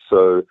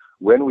 So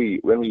when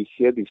we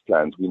hear these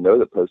plans, we know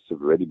that posts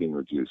have already been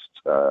reduced.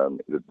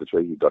 The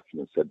Treasury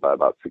document said by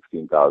about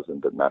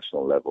 16,000 at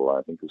national level.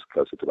 I think it was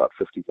closer to about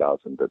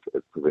 50,000 at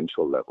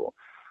provincial level.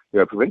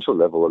 Provincial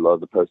level, a lot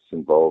of the posts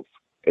involve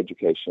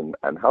education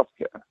and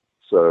healthcare.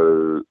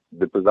 So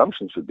the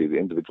presumption should be the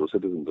individual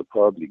citizens are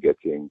probably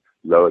getting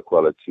lower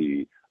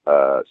quality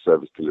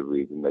service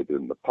delivery than they did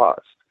in the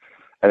past.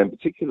 And in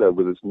particular,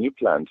 with this new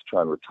plan to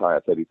try and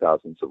retire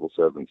 30,000 civil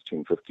servants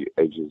between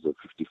ages of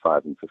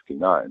 55 and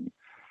 59,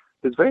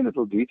 there's very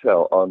little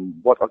detail on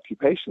what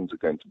occupations are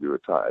going to be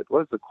retired.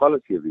 What is the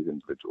quality of these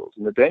individuals?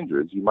 And the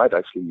danger is you might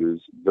actually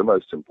lose the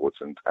most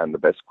important and the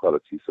best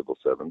quality civil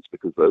servants,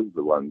 because those are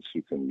the ones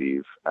who can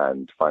leave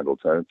and find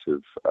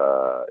alternative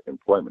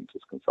employment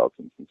as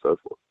consultants and so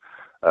forth.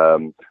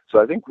 So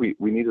I think we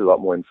need a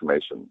lot more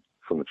information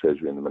from the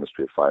Treasury and the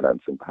Ministry of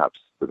Finance, and perhaps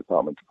the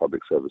Department of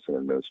Public Service and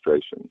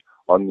Administration,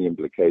 on the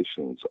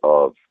implications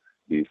of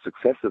the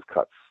successive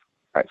cuts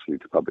actually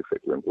to public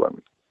sector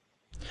employment.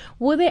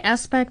 Were there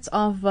aspects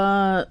of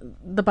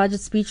the budget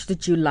speech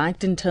that you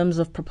liked in terms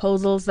of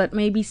proposals that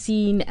may be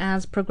seen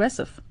as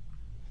progressive?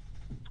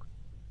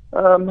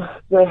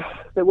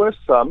 There were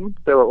some.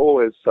 There were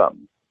always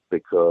some,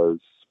 because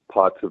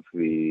part of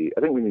I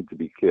think we need to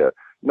be clear,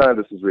 none of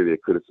this is really a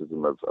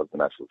criticism of the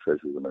National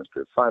Treasury or the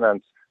Ministry of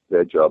Finance.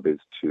 Their job is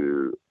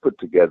to put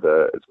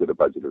together as good a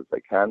budget as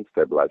they can,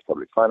 stabilize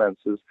public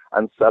finances,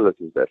 and sell it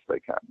as best they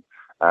can.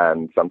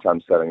 And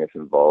sometimes selling it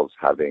involves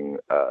having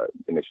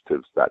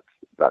initiatives that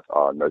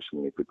are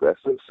notionally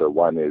progressive. So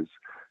one is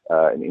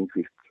an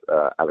increased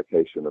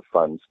allocation of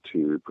funds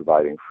to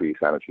providing free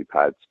sanitary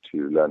pads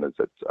to learners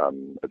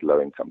at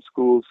low-income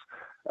schools.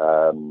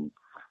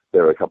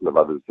 There are a couple of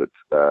others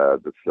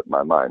that slip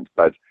my mind.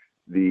 But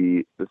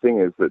the thing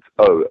is that,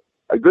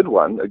 a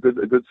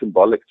good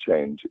symbolic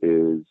change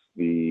is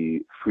the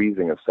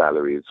freezing of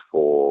salaries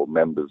for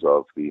members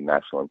of the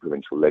national and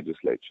provincial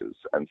legislatures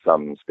and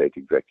some state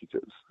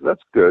executives.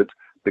 That's good,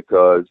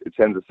 because it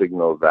sends a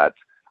signal that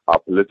our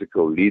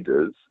political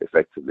leaders,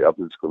 effectively our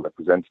political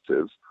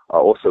representatives,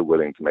 are also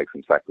willing to make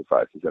some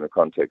sacrifices in a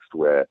context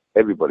where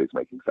everybody's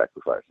making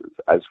sacrifices,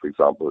 as, for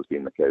example, has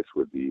been the case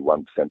with the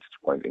 1 percentage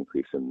point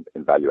increase in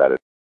value added.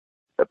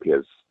 It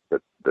appears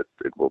that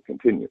it will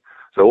continue.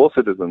 So all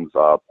citizens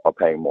are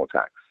paying more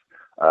tax.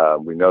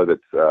 We know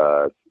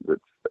that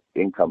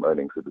income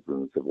earning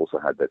citizens have also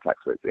had their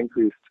tax rates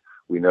increased.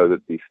 We know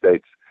that the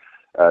state,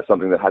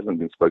 something that hasn't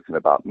been spoken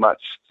about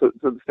much, so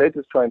the state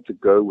is trying to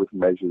go with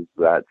measures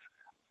that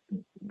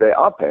they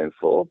are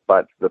painful,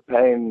 but the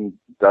pain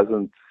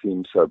doesn't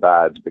seem so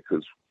bad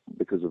because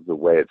of the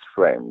way it's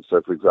framed.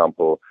 So, for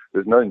example,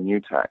 there's no new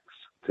tax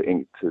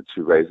to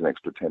raise an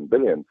extra 10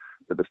 billion,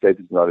 but the state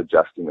is not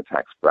adjusting the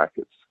tax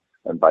brackets.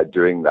 And by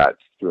doing that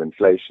through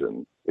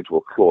inflation, it will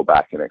claw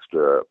back an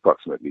extra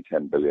approximately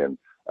 10 billion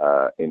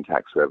in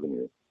tax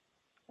revenue.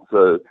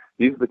 So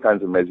these are the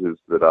kinds of measures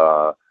that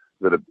are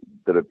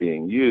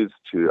being used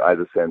to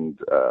either send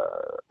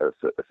a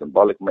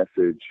symbolic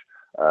message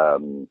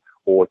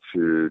or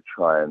to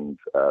try and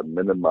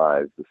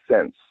minimize the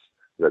sense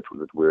that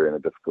we're in a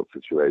difficult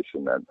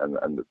situation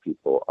and that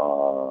people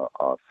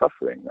are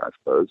suffering, I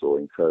suppose, or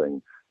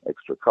incurring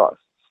extra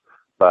costs.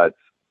 But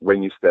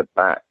when you step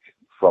back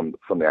from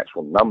the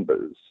actual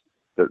numbers,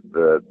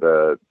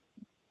 the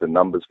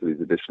numbers for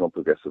these additional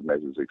progressive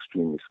measures are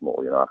extremely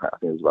small. I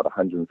think it's about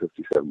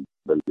 157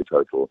 billion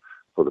total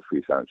for the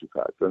free sanitary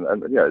pads, and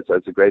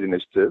it's a great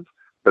initiative.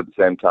 But at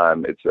the same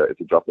time, it's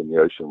a drop in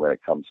the ocean when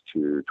it comes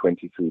to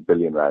 23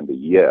 billion rand a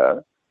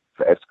year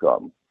for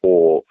Eskom,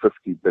 or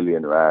 50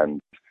 billion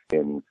rand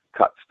in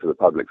cuts to the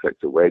public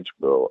sector wage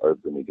bill over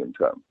the medium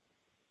term.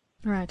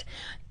 Right.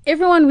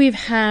 Everyone we've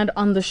had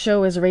on the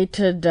show has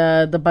rated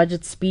the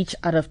budget speech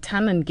out of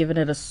 10 and given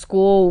it a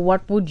score.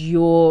 What would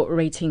your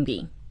rating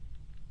be?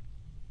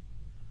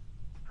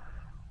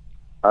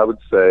 I would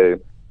say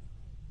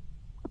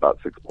about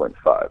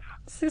 6.5.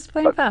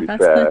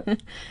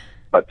 6.5.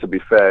 But to be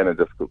fair, in a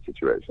difficult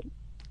situation.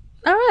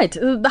 All right.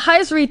 The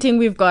highest rating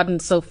we've gotten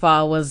so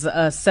far was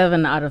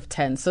 7 out of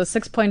 10. So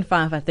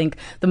 6.5, I think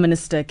the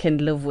minister can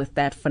live with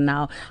that for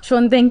now.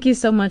 Sean, thank you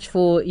so much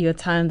for your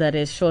time. That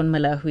is Sean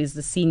Miller, who is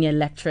the Senior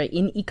Lecturer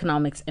in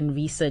Economics and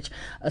Research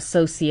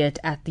Associate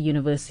at the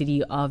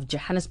University of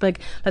Johannesburg.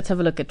 Let's have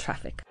a look at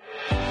traffic.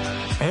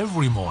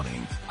 Every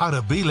morning,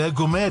 Arabile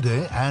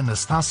Gumede and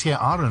Nastasia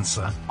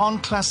Arendse on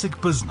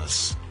Classic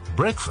Business.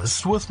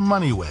 Breakfast with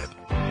MoneyWeb.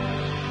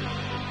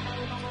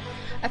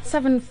 At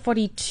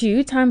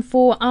 7:42, time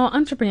for our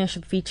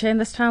entrepreneurship feature. And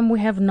this time we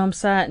have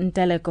Nomsa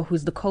Nteleko,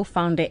 who's the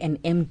co-founder and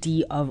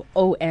MD of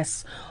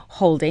OS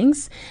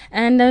Holdings.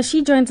 And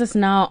she joins us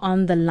now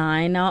on the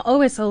line. Now,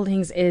 OS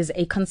Holdings is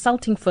a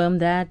consulting firm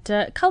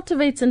that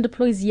cultivates and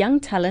deploys young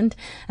talent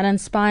and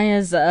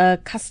inspires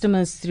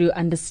customers through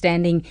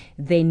understanding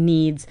their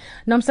needs.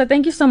 Nomsa,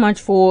 thank you so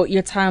much for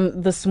your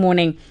time this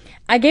morning.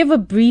 I gave a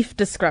brief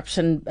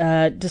description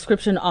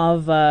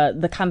of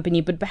the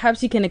company, but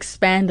perhaps you can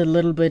expand a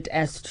little bit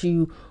as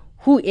to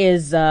who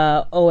is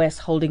OS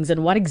Holdings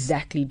and what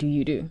exactly do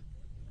you do?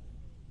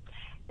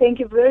 Thank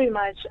you very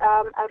much.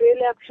 I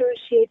really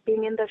appreciate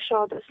being in the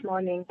show this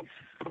morning.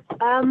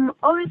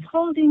 OS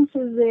Holdings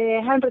is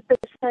a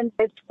 100%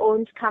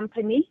 owned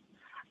company.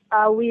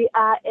 We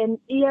are an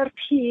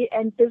ERP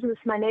and business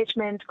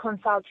management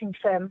consulting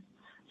firm.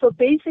 So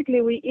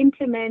basically, we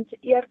implement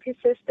ERP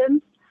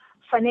systems,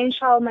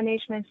 financial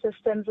management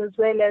systems, as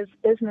well as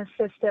business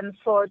systems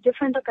for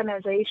different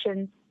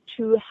organizations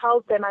to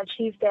help them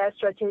achieve their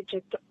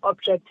strategic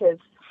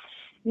objectives.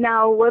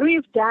 Now, what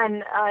we've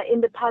done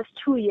in the past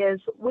 2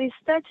 years, we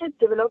started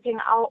developing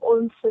our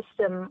own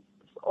systems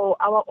or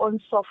our own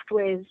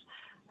softwares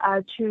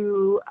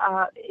to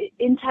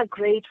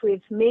integrate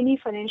with many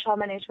financial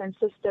management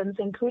systems,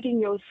 including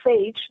your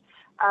Sage.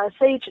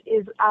 Sage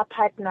is our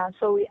partner,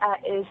 so we are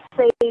a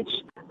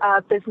Sage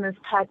business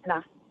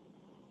partner.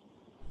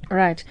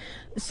 Right.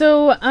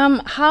 So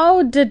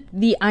how did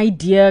the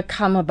idea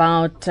come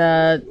about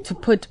to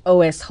put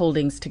OS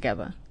Holdings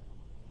together?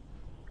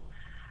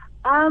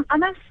 I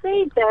must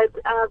say that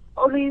I've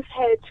always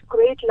had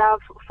great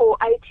love for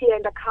IT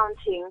and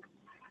accounting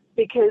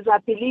because I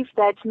believe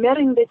that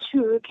marrying the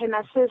two can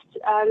assist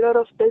a lot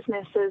of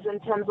businesses in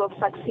terms of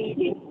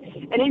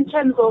succeeding and in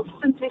terms of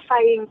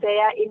simplifying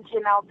their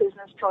internal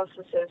business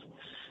processes.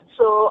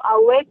 So I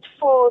worked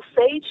for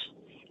Sage,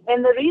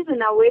 and the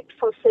reason I worked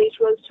for Sage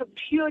was to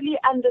purely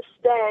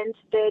understand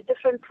the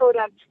different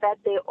products that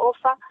they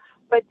offer,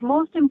 but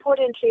most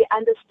importantly,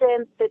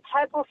 understand the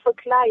type of a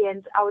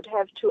client I would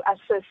have to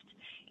assist.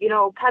 You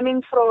know,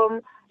 coming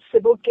from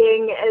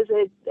Sebokeng as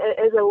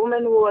a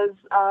woman who was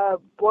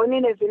born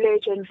in a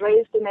village and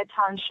raised in a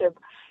township,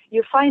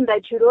 you find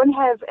that you don't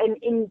have an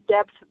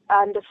in-depth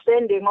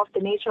understanding of the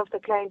nature of the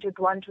client you'd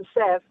want to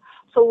serve.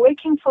 So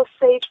working for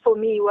Sage for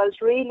me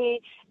was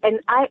really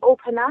an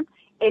eye-opener,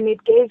 and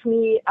it gave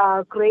me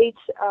great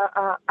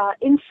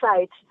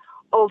insight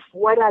of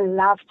what I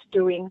loved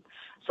doing.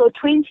 So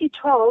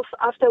 2012,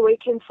 after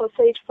working for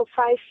Sage for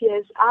 5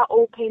 years, I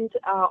opened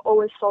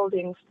OS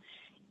Holdings.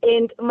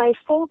 And my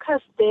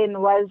focus then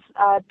was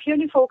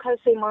purely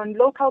focusing on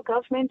local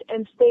government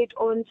and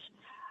state-owned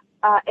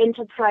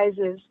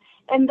enterprises.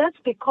 And that's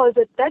because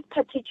at that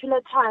particular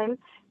time,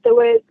 they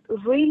were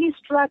really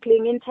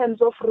struggling in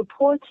terms of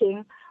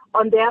reporting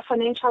on their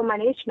financial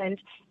management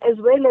as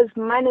well as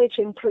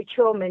managing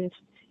procurement.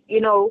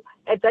 You know,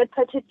 at that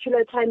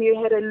particular time, you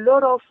had a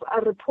lot of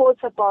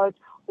reports about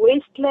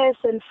wasteless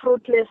and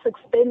fruitless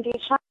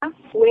expenditure,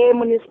 where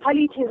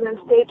municipalities and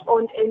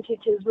state-owned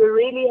entities were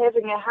really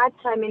having a hard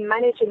time in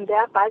managing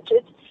their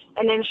budget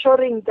and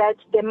ensuring that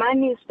the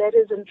monies that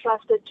is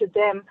entrusted to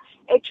them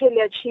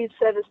actually achieve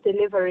service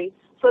delivery.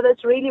 So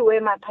that's really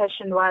where my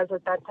passion was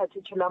at that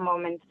particular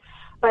moment.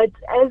 But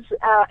as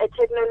a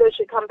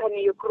technology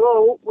company, you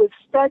grow. We've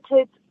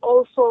started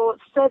also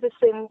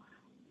servicing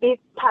big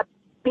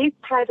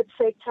private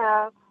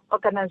sector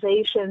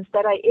organizations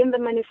that are in the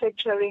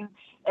manufacturing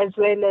as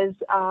well as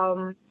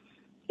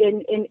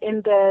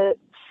in the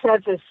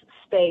service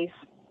space.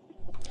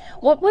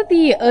 What were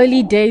the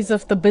early days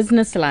of the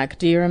business like?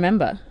 Do you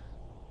remember?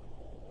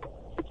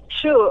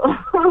 Sure.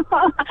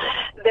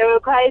 They were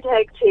quite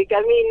hectic.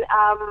 I mean,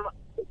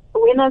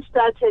 when I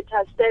started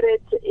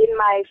in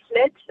my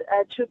flat,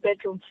 a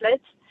 2-bedroom flat,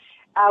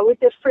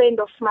 with a friend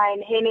of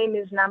mine. Her name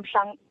is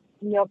Namhlang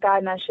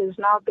Nyokana. She's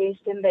now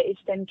based in the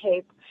Eastern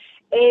Cape.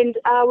 And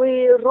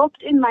we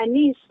roped in my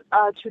niece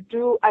to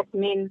do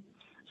admin.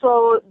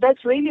 So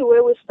that's really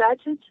where we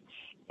started.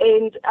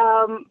 And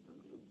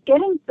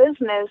getting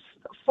business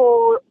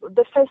for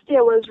the first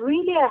year was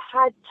really a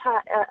hard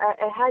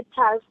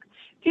task,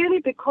 purely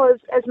because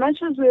as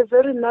much as we're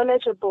very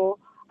knowledgeable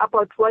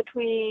about what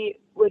we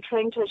were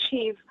trying to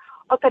achieve,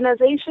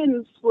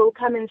 organizations will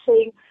come and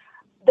say,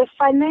 the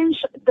finance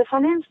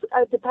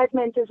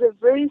department is a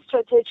very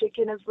strategic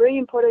and a very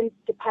important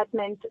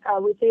department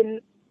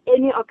within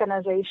any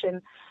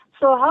organization.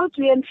 So how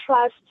do we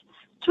entrust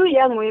 2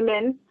 young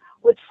women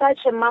with such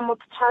a mammoth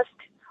task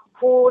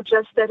who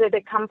just started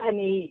a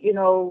company,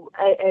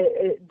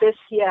 this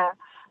year?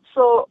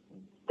 So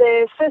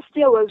the first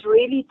year was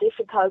really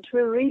difficult.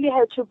 We really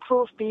had to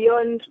prove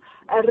beyond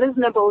a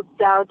reasonable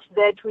doubt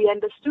that we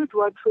understood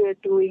what we were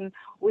doing.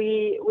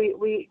 We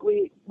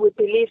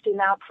believed in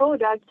our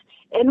product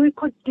and we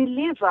could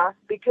deliver,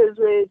 because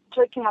we're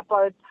talking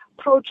about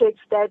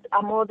projects that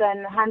are more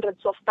than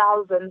hundreds of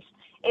thousands.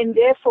 And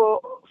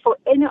therefore, for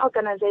any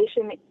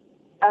organization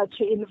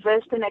to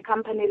invest in a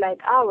company like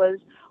ours,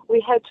 we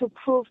had to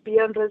prove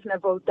beyond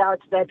reasonable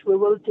doubt that we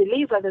will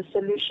deliver the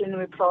solution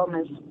we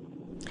promised.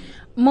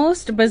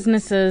 Most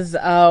businesses,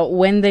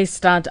 when they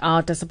start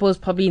out, I suppose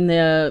probably in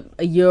a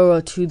year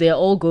or two, they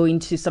all go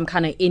into some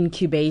kind of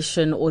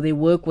incubation, or they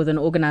work with an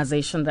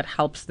organization that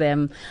helps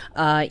them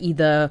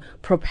either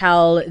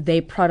propel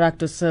their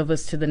product or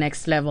service to the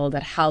next level,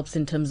 that helps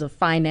in terms of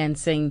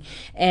financing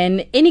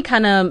and any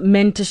kind of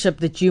mentorship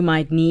that you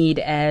might need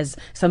as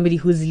somebody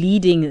who's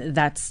leading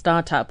that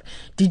startup.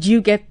 Did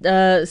you get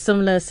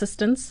similar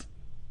assistance?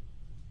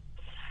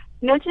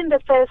 Not in the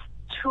first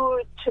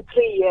 2 to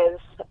 3 years.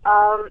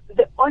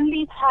 The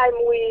only time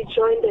we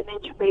joined an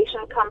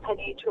incubation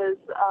company, it was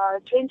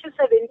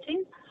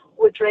 2017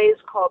 with Raise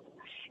Corp.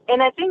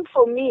 And I think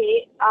for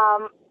me,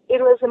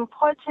 it was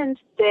important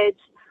that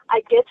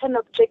I get an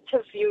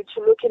objective view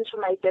to look into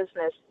my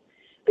business.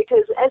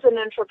 Because as an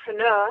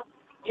entrepreneur,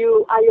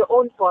 you are your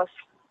own boss.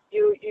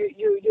 You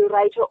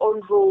write your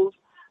own rules.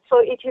 So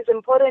it is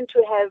important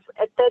to have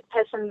a third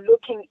person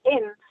looking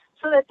in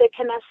so that they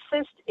can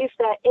assist if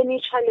there are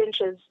any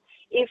challenges,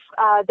 if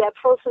there are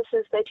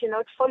processes that you're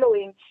not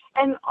following,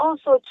 and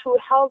also to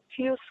help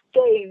you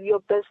scale your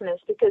business,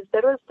 because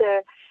there is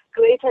the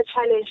greater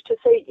challenge to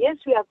say, yes,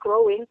 we are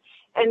growing,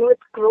 and with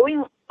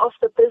growing of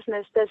the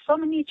business, there's so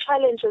many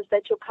challenges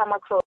that you come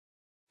across.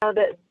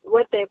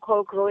 What they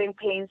call growing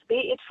pains,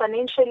 be it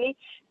financially,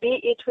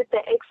 be it with the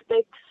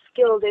expert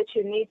skill that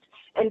you need,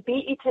 and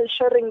be it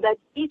ensuring that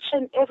each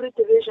and every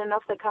division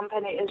of the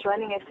company is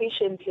running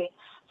efficiently.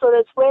 So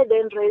that's where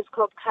then Raise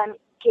Corp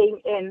came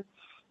in.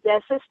 They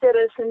assisted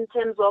us in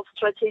terms of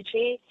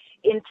strategy,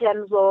 in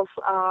terms of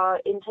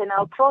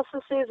internal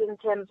processes, in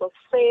terms of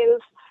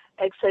sales,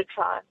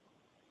 etc.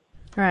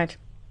 Right.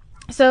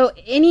 So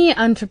any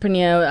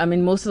entrepreneur, I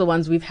mean, most of the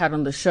ones we've had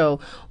on the show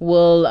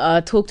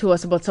will talk to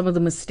us about some of the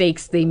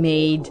mistakes they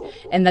made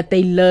and that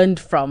they learned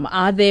from.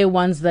 Are there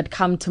ones that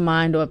come to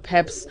mind, or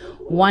perhaps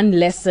one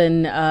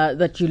lesson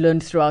that you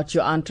learned throughout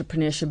your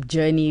entrepreneurship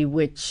journey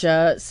which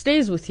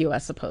stays with you, I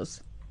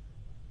suppose?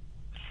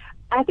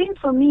 I think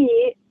for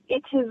me,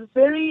 it is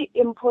very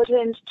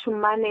important to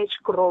manage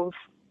growth.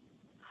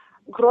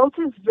 Growth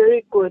is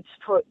very good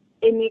for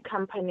any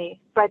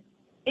company, but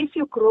if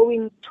you're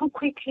growing too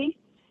quickly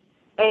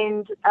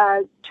and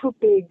too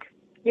big,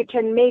 you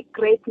can make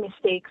great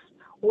mistakes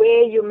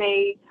where you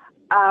may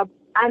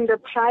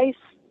underprice.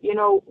 You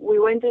know, we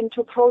went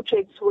into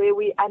projects where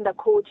we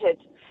underquoted,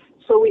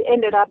 so we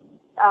ended up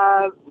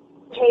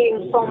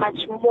paying so much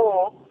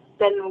more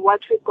than what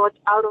we got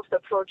out of the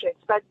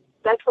project. But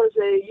that was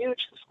a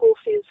huge school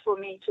fees for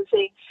me to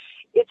say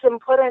it's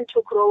important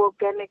to grow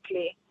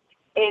organically.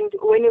 And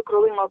when you're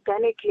growing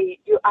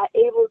organically, you are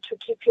able to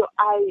keep your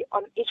eye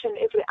on each and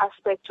every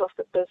aspect of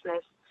the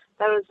business.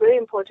 That was very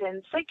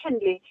important.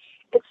 Secondly,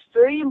 it's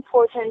very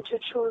important to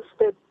choose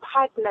the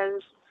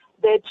partners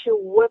that you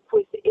work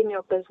with in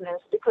your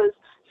business, because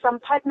some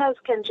partners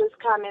can just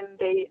come and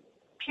they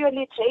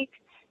purely take.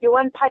 You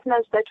want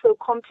partners that will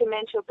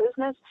complement your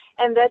business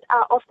and that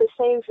are of the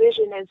same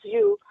vision as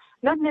you,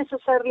 not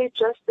necessarily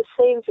just the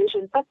same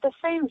vision, but the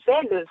same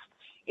values,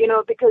 you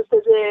know, because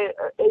there's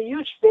a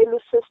huge value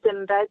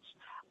system that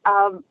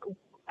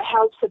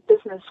helps a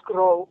business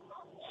grow.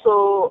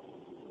 So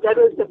that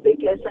was the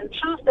big lesson.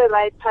 Choose the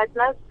right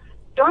partners.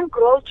 Don't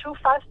grow too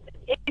fast.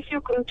 If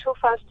you're going too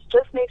fast,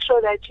 just make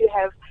sure that you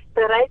have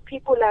the right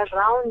people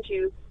around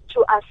you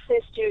to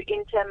assist you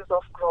in terms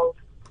of growth.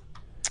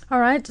 All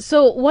right.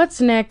 So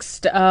what's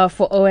next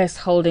for OS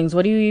Holdings?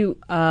 What do you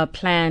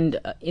planned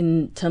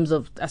in terms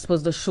of, I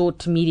suppose, the short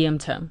to medium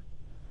term?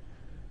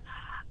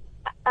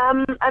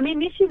 I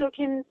mean, if you look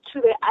into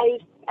the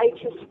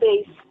IT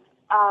space,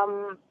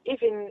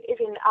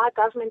 even our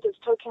government is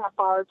talking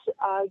about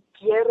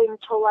gearing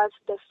towards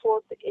the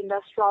fourth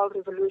industrial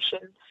revolution.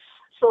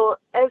 So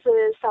as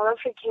a South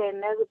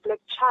African, as a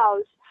black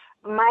child,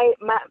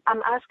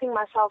 I'm asking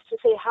myself to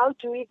say, how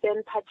do we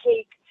then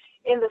partake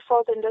in the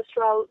fourth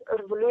industrial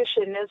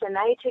revolution as an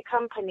IT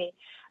company?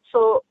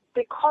 So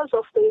because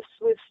of this,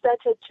 we've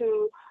started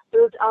to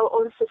build our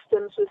own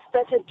systems. We've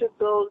started to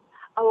build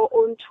our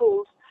own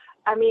tools.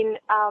 I mean,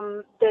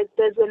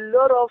 there's a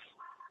lot of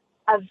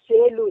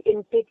value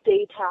in big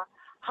data.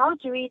 How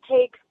do we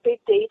take big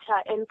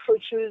data and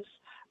produce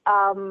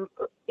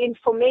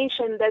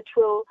information that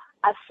will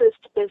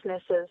assist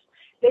businesses?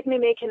 Let me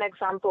make an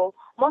example.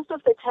 Most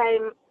of the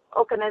time,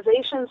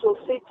 organizations will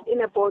sit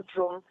in a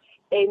boardroom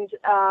and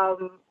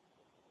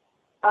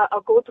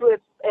go through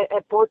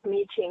a board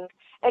meeting.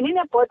 And in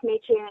a board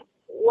meeting,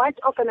 what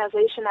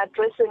organization are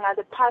addressing are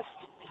the past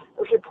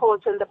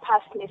reports and the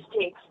past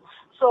mistakes.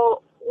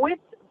 So with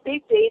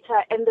big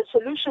data and the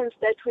solutions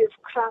that we've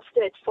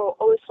crafted for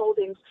OS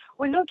Holdings,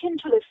 we look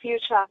into the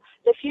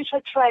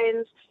future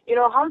trends. You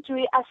know, how do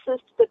we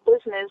assist the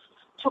business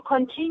to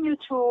continue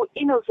to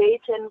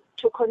innovate and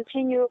to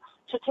continue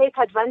to take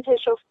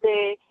advantage of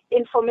the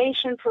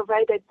information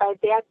provided by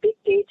their big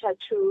data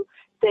to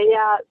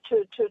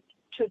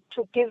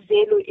give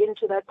value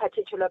into that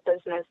particular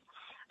business.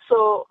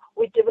 So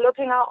we're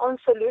developing our own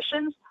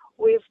solutions.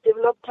 We've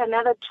developed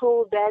another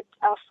tool that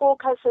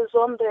focuses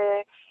on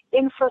the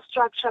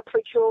infrastructure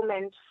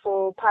procurement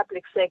for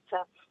public sector.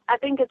 I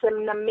think it's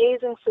an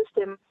amazing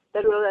system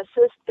that will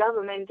assist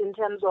government in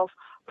terms of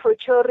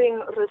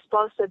procuring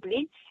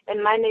responsibly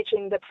and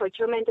managing the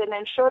procurement and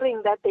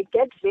ensuring that they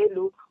get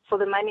value for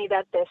the money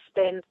that they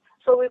spend.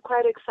 So we're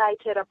quite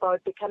excited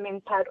about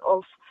becoming part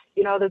of,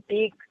 the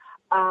big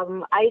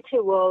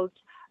IT world.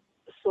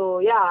 So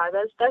yeah,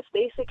 that's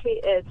basically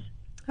it.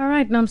 All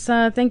right,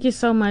 Nomsa, thank you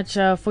so much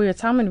for your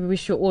time, and we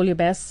wish you all your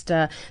best.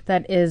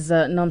 That is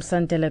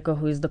Nomsa Nteleko,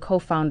 who is the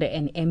co-founder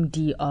and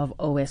MD of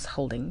OS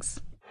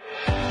Holdings.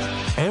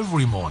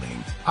 Every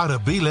morning,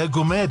 Arabile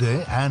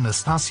Gumede and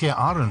Nastasia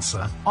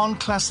Arendse on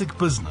Classic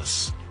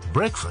Business.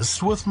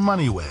 Breakfast with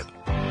MoneyWeb.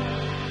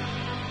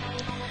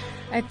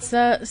 It's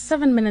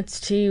 7 minutes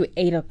to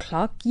 8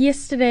 o'clock.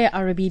 Yesterday,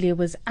 Arabile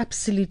was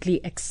absolutely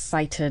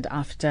excited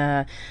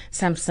after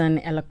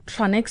Samsung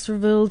Electronics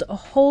revealed a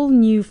whole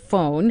new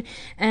phone.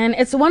 And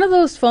it's one of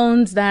those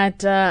phones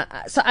that,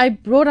 so I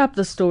brought up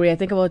the story, I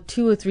think about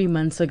 2 or 3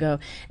 months ago.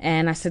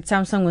 And I said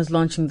Samsung was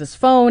launching this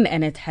phone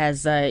and it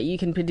has, you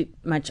can pretty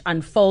much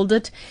unfold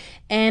it.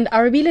 And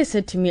Arabile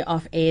said to me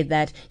off air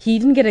that he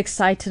didn't get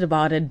excited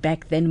about it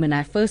back then when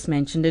I first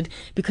mentioned it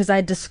because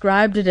I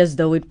described it as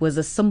though it was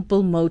a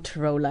simple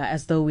Motorola,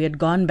 as though we had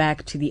gone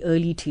back to the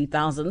early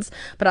 2000s.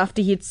 But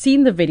after he had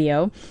seen the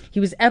video, he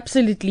was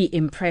absolutely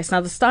impressed. Now,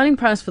 the starting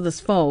price for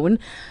this phone,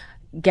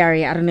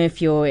 Gary, I don't know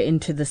if you're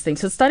into this thing.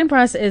 So the starting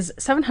price is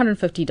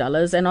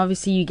 $750, and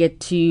obviously you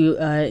get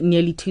to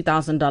nearly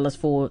 $2,000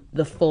 for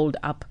the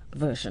fold-up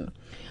version.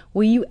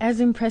 Were you as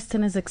impressed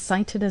and as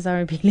excited as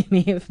Arabile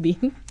may have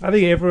been? I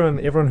think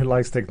everyone who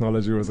likes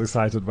technology was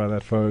excited by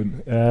that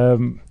phone.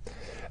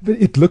 But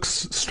it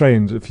looks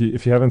strange if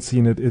you haven't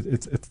seen it.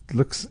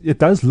 It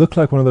does look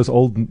like one of those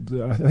old.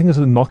 I think it's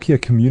a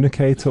Nokia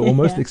communicator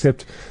almost,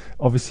 except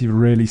obviously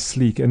really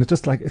sleek. And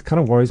it kind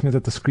of worries me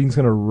that the screen's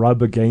going to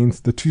rub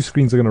against the two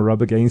screens are going to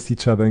rub against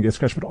each other and get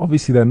scratched. But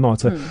obviously they're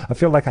not. So I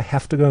feel like I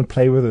have to go and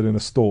play with it in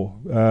a store.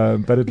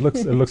 But it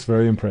looks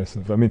very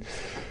impressive. I mean,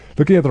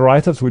 looking at the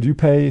write-ups, would you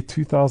pay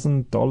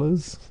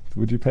 $2,000?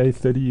 Would you pay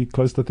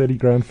close to 30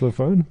 grand for a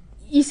phone?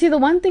 You see, the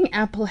one thing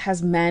Apple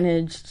has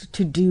managed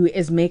to do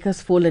is make us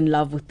fall in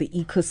love with the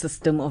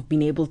ecosystem of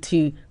being able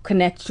to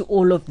connect to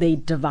all of their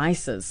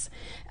devices.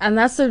 And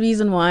that's the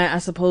reason why I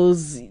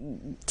suppose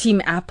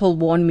Team Apple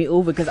won me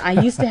over, because I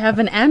used to have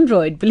an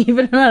Android, believe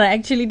it or not, I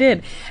actually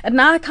did. And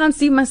now I can't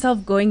see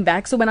myself going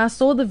back. So when I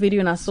saw the video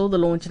and I saw the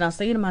launch, and I was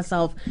saying to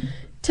myself,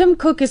 Tim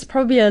Cook is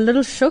probably a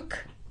little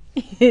shook.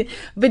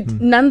 But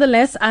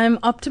nonetheless, I'm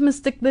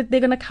optimistic that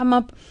they're going to come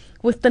up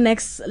with the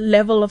next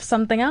level of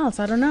something else.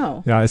 I don't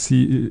know. Yeah, I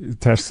see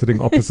Tash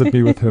sitting opposite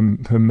me with her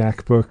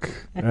MacBook.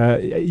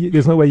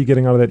 There's no way you're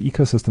getting out of that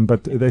ecosystem,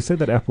 but they said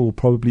that Apple will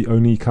probably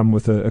only come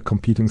with a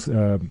competing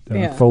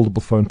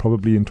foldable phone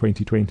probably in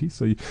 2020.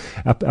 So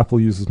Apple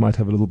users might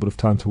have a little bit of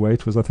time to wait,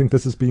 because I think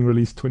this is being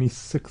released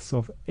 26th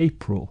of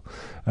April.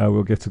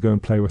 We'll get to go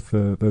and play with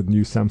the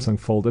new Samsung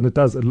Fold. And it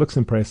looks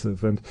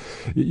impressive. And,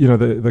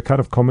 the kind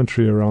of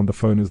commentary around the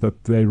phone is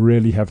that they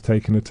really have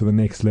taken it to the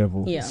next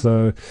level. Yeah.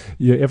 So,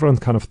 everyone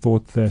kind of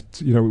thought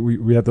that,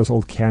 we had those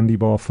old candy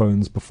bar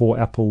phones before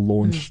Apple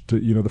launched,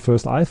 the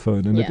first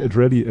iPhone. And it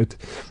really,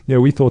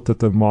 we thought that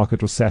the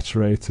market was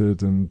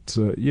saturated and,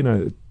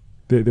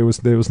 there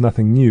was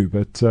nothing new.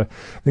 But I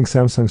think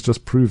Samsung's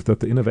just proved that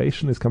the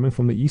innovation is coming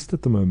from the East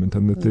at the moment,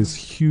 and that there's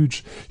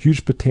huge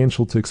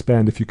potential to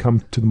expand if you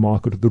come to the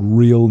market with the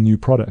real new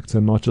products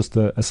and not just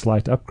a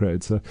slight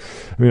upgrade. So,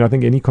 I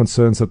think any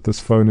concerns that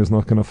this phone is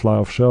not going to fly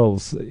off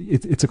shelves,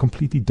 it's a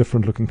completely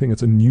different looking thing.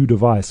 It's a new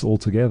device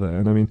altogether.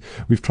 And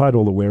we've tried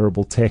all the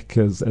wearable tech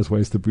as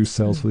ways to boost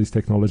sales for these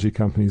technology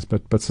companies,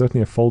 but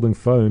certainly a folding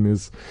phone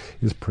is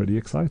pretty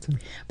exciting.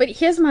 But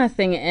here's my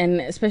thing,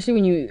 and especially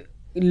when you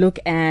look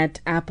at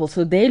Apple,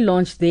 so they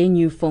launched their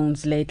new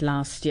phones late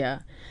last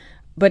year,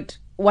 but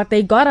what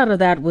they got out of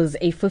that was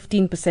a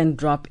 15%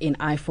 drop in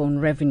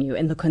iPhone revenue,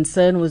 and the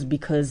concern was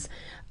because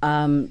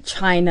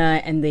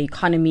China and the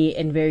economy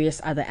and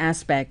various other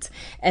aspects.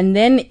 And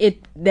then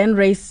it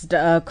raised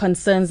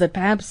concerns that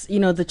perhaps,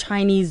 the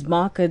Chinese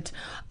market,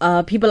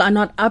 people are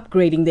not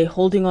upgrading, they're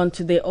holding on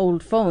to their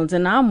old phones.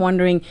 And now I'm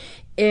wondering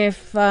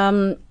if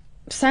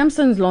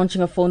Samsung's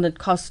launching a phone that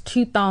costs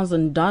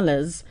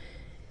 $2,000,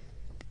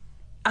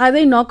 are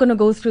they not going to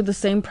go through the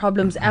same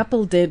problems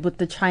Apple did with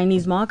the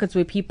Chinese markets,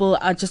 where people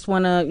are just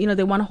want to,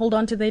 they want to hold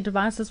on to their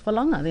devices for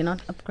longer? They're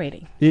not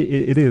upgrading.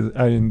 It is.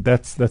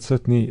 That's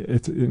certainly,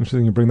 it's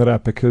interesting you bring that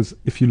up, because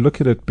if you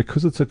look at it,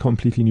 because it's a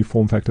completely new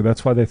form factor,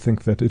 that's why they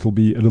think that it'll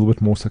be a little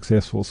bit more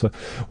successful. So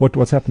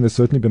what's happened, there's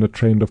certainly been a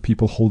trend of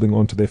people holding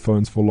on to their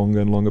phones for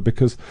longer and longer,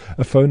 because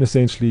a phone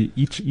essentially,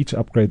 each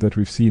upgrade that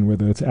we've seen,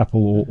 whether it's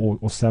Apple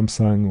or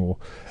Samsung or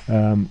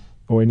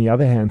or any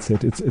other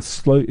handset, it's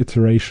slow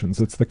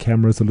iterations. It's the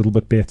camera's a little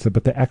bit better,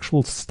 but the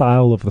actual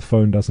style of the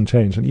phone doesn't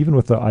change. And even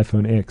with the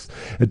iPhone X,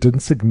 it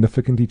didn't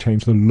significantly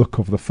change the look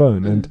of the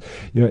phone, and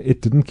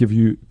it didn't give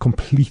you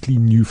completely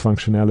new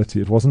functionality.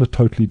 It wasn't a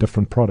totally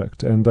different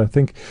product, and I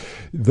think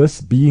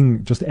this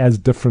being just as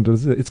different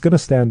as it's going to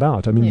stand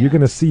out. I mean, you're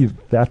going to see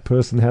that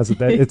person has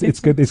it. It's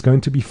good. It's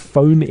going to be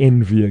phone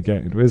envy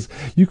again. Whereas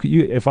you,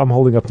 if I'm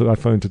holding up my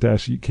phone to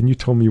Dash, can you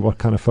tell me what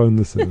kind of phone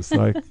this is?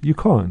 Like, you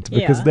can't,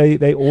 because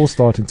they all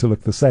starting to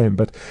look the same.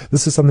 But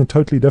this is something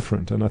totally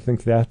different, and I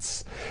think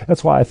that's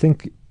why I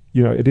think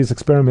it is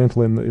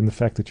experimental in the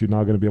fact that you're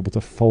now going to be able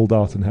to fold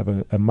out and have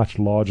a much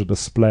larger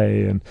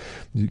display, and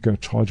you're going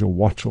to charge your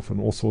watch off and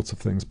all sorts of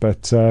things.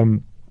 But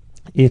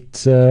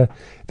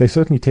they're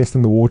certainly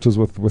testing the waters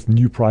with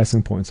new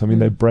pricing points. I mean,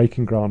 they're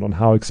breaking ground on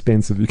how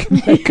expensive you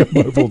can make a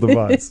mobile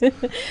device.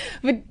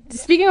 But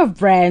speaking of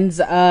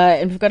brands,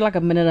 and we've got like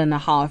a minute and a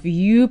half,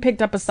 you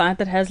picked up a site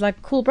that has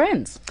like cool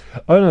brands.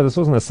 Oh no, this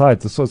wasn't a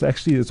site. This was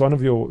actually, it's one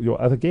of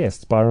your other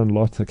guests, Byron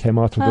Lotter, came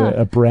out with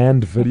a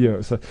brand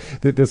video. So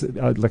there's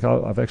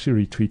I've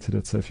actually retweeted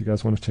it. So if you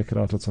guys want to check it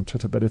out, it's on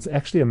Twitter. But it's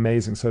actually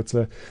amazing. So it's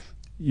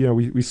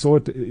we saw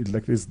it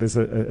like there's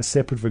a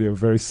separate video,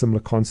 very similar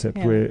concept,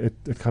 where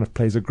it kind of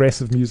plays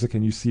aggressive music,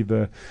 and you see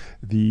the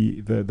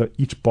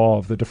each bar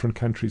of the different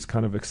countries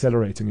kind of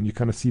accelerating, and you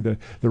kind of see the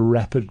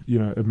rapid,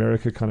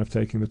 America kind of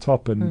taking the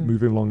top and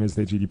moving along as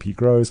their GDP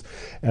grows,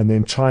 and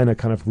then China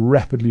kind of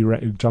rapidly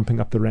jumping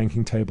up the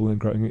ranking table and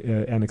growing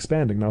and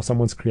expanding. Now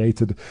someone's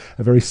created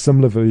a very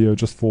similar video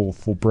just for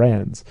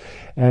brands,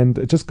 and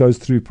it just goes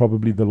through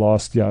probably the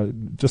last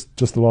just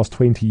the last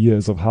 20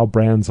 years of how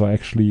brands are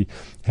actually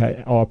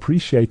are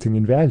appreciating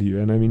in value.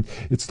 And I mean,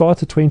 it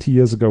started 20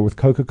 years ago with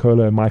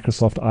Coca-Cola and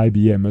Microsoft,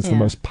 IBM as the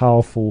most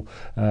powerful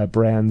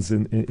brands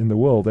in the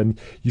world, and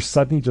you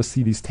suddenly just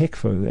see these tech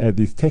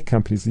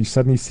companies, and you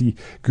suddenly see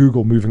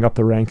Google moving up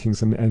the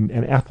rankings,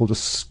 and Apple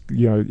just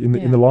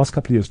in the last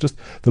couple of years, just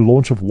the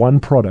launch of one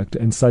product,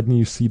 and suddenly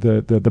you see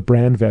the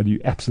brand value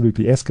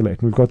absolutely escalate.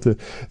 And we've got the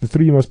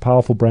three most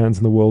powerful brands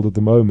in the world at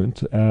the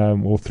moment,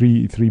 or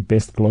three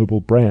best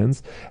global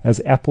brands, as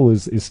Apple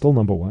is still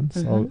number one.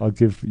 So I'll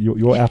give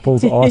your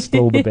Apples are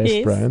still the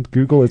best brand.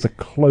 Google is a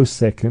close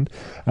second,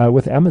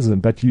 with Amazon.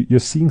 But you're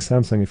seeing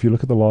Samsung, if you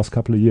look at the last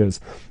couple of years,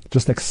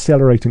 just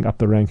accelerating up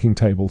the ranking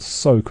table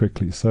so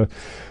quickly. So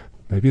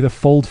maybe the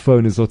Fold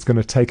phone is what's going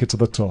to take it to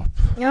the top.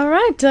 All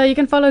right. You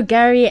can follow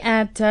Gary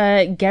at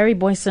Gary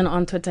Boyson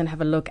on Twitter and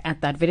have a look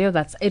at that video.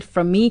 That's it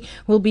from me.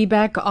 We'll be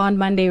back on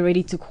Monday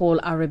ready to call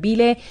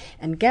Arabile.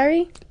 And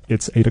Gary?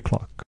 It's 8 o'clock.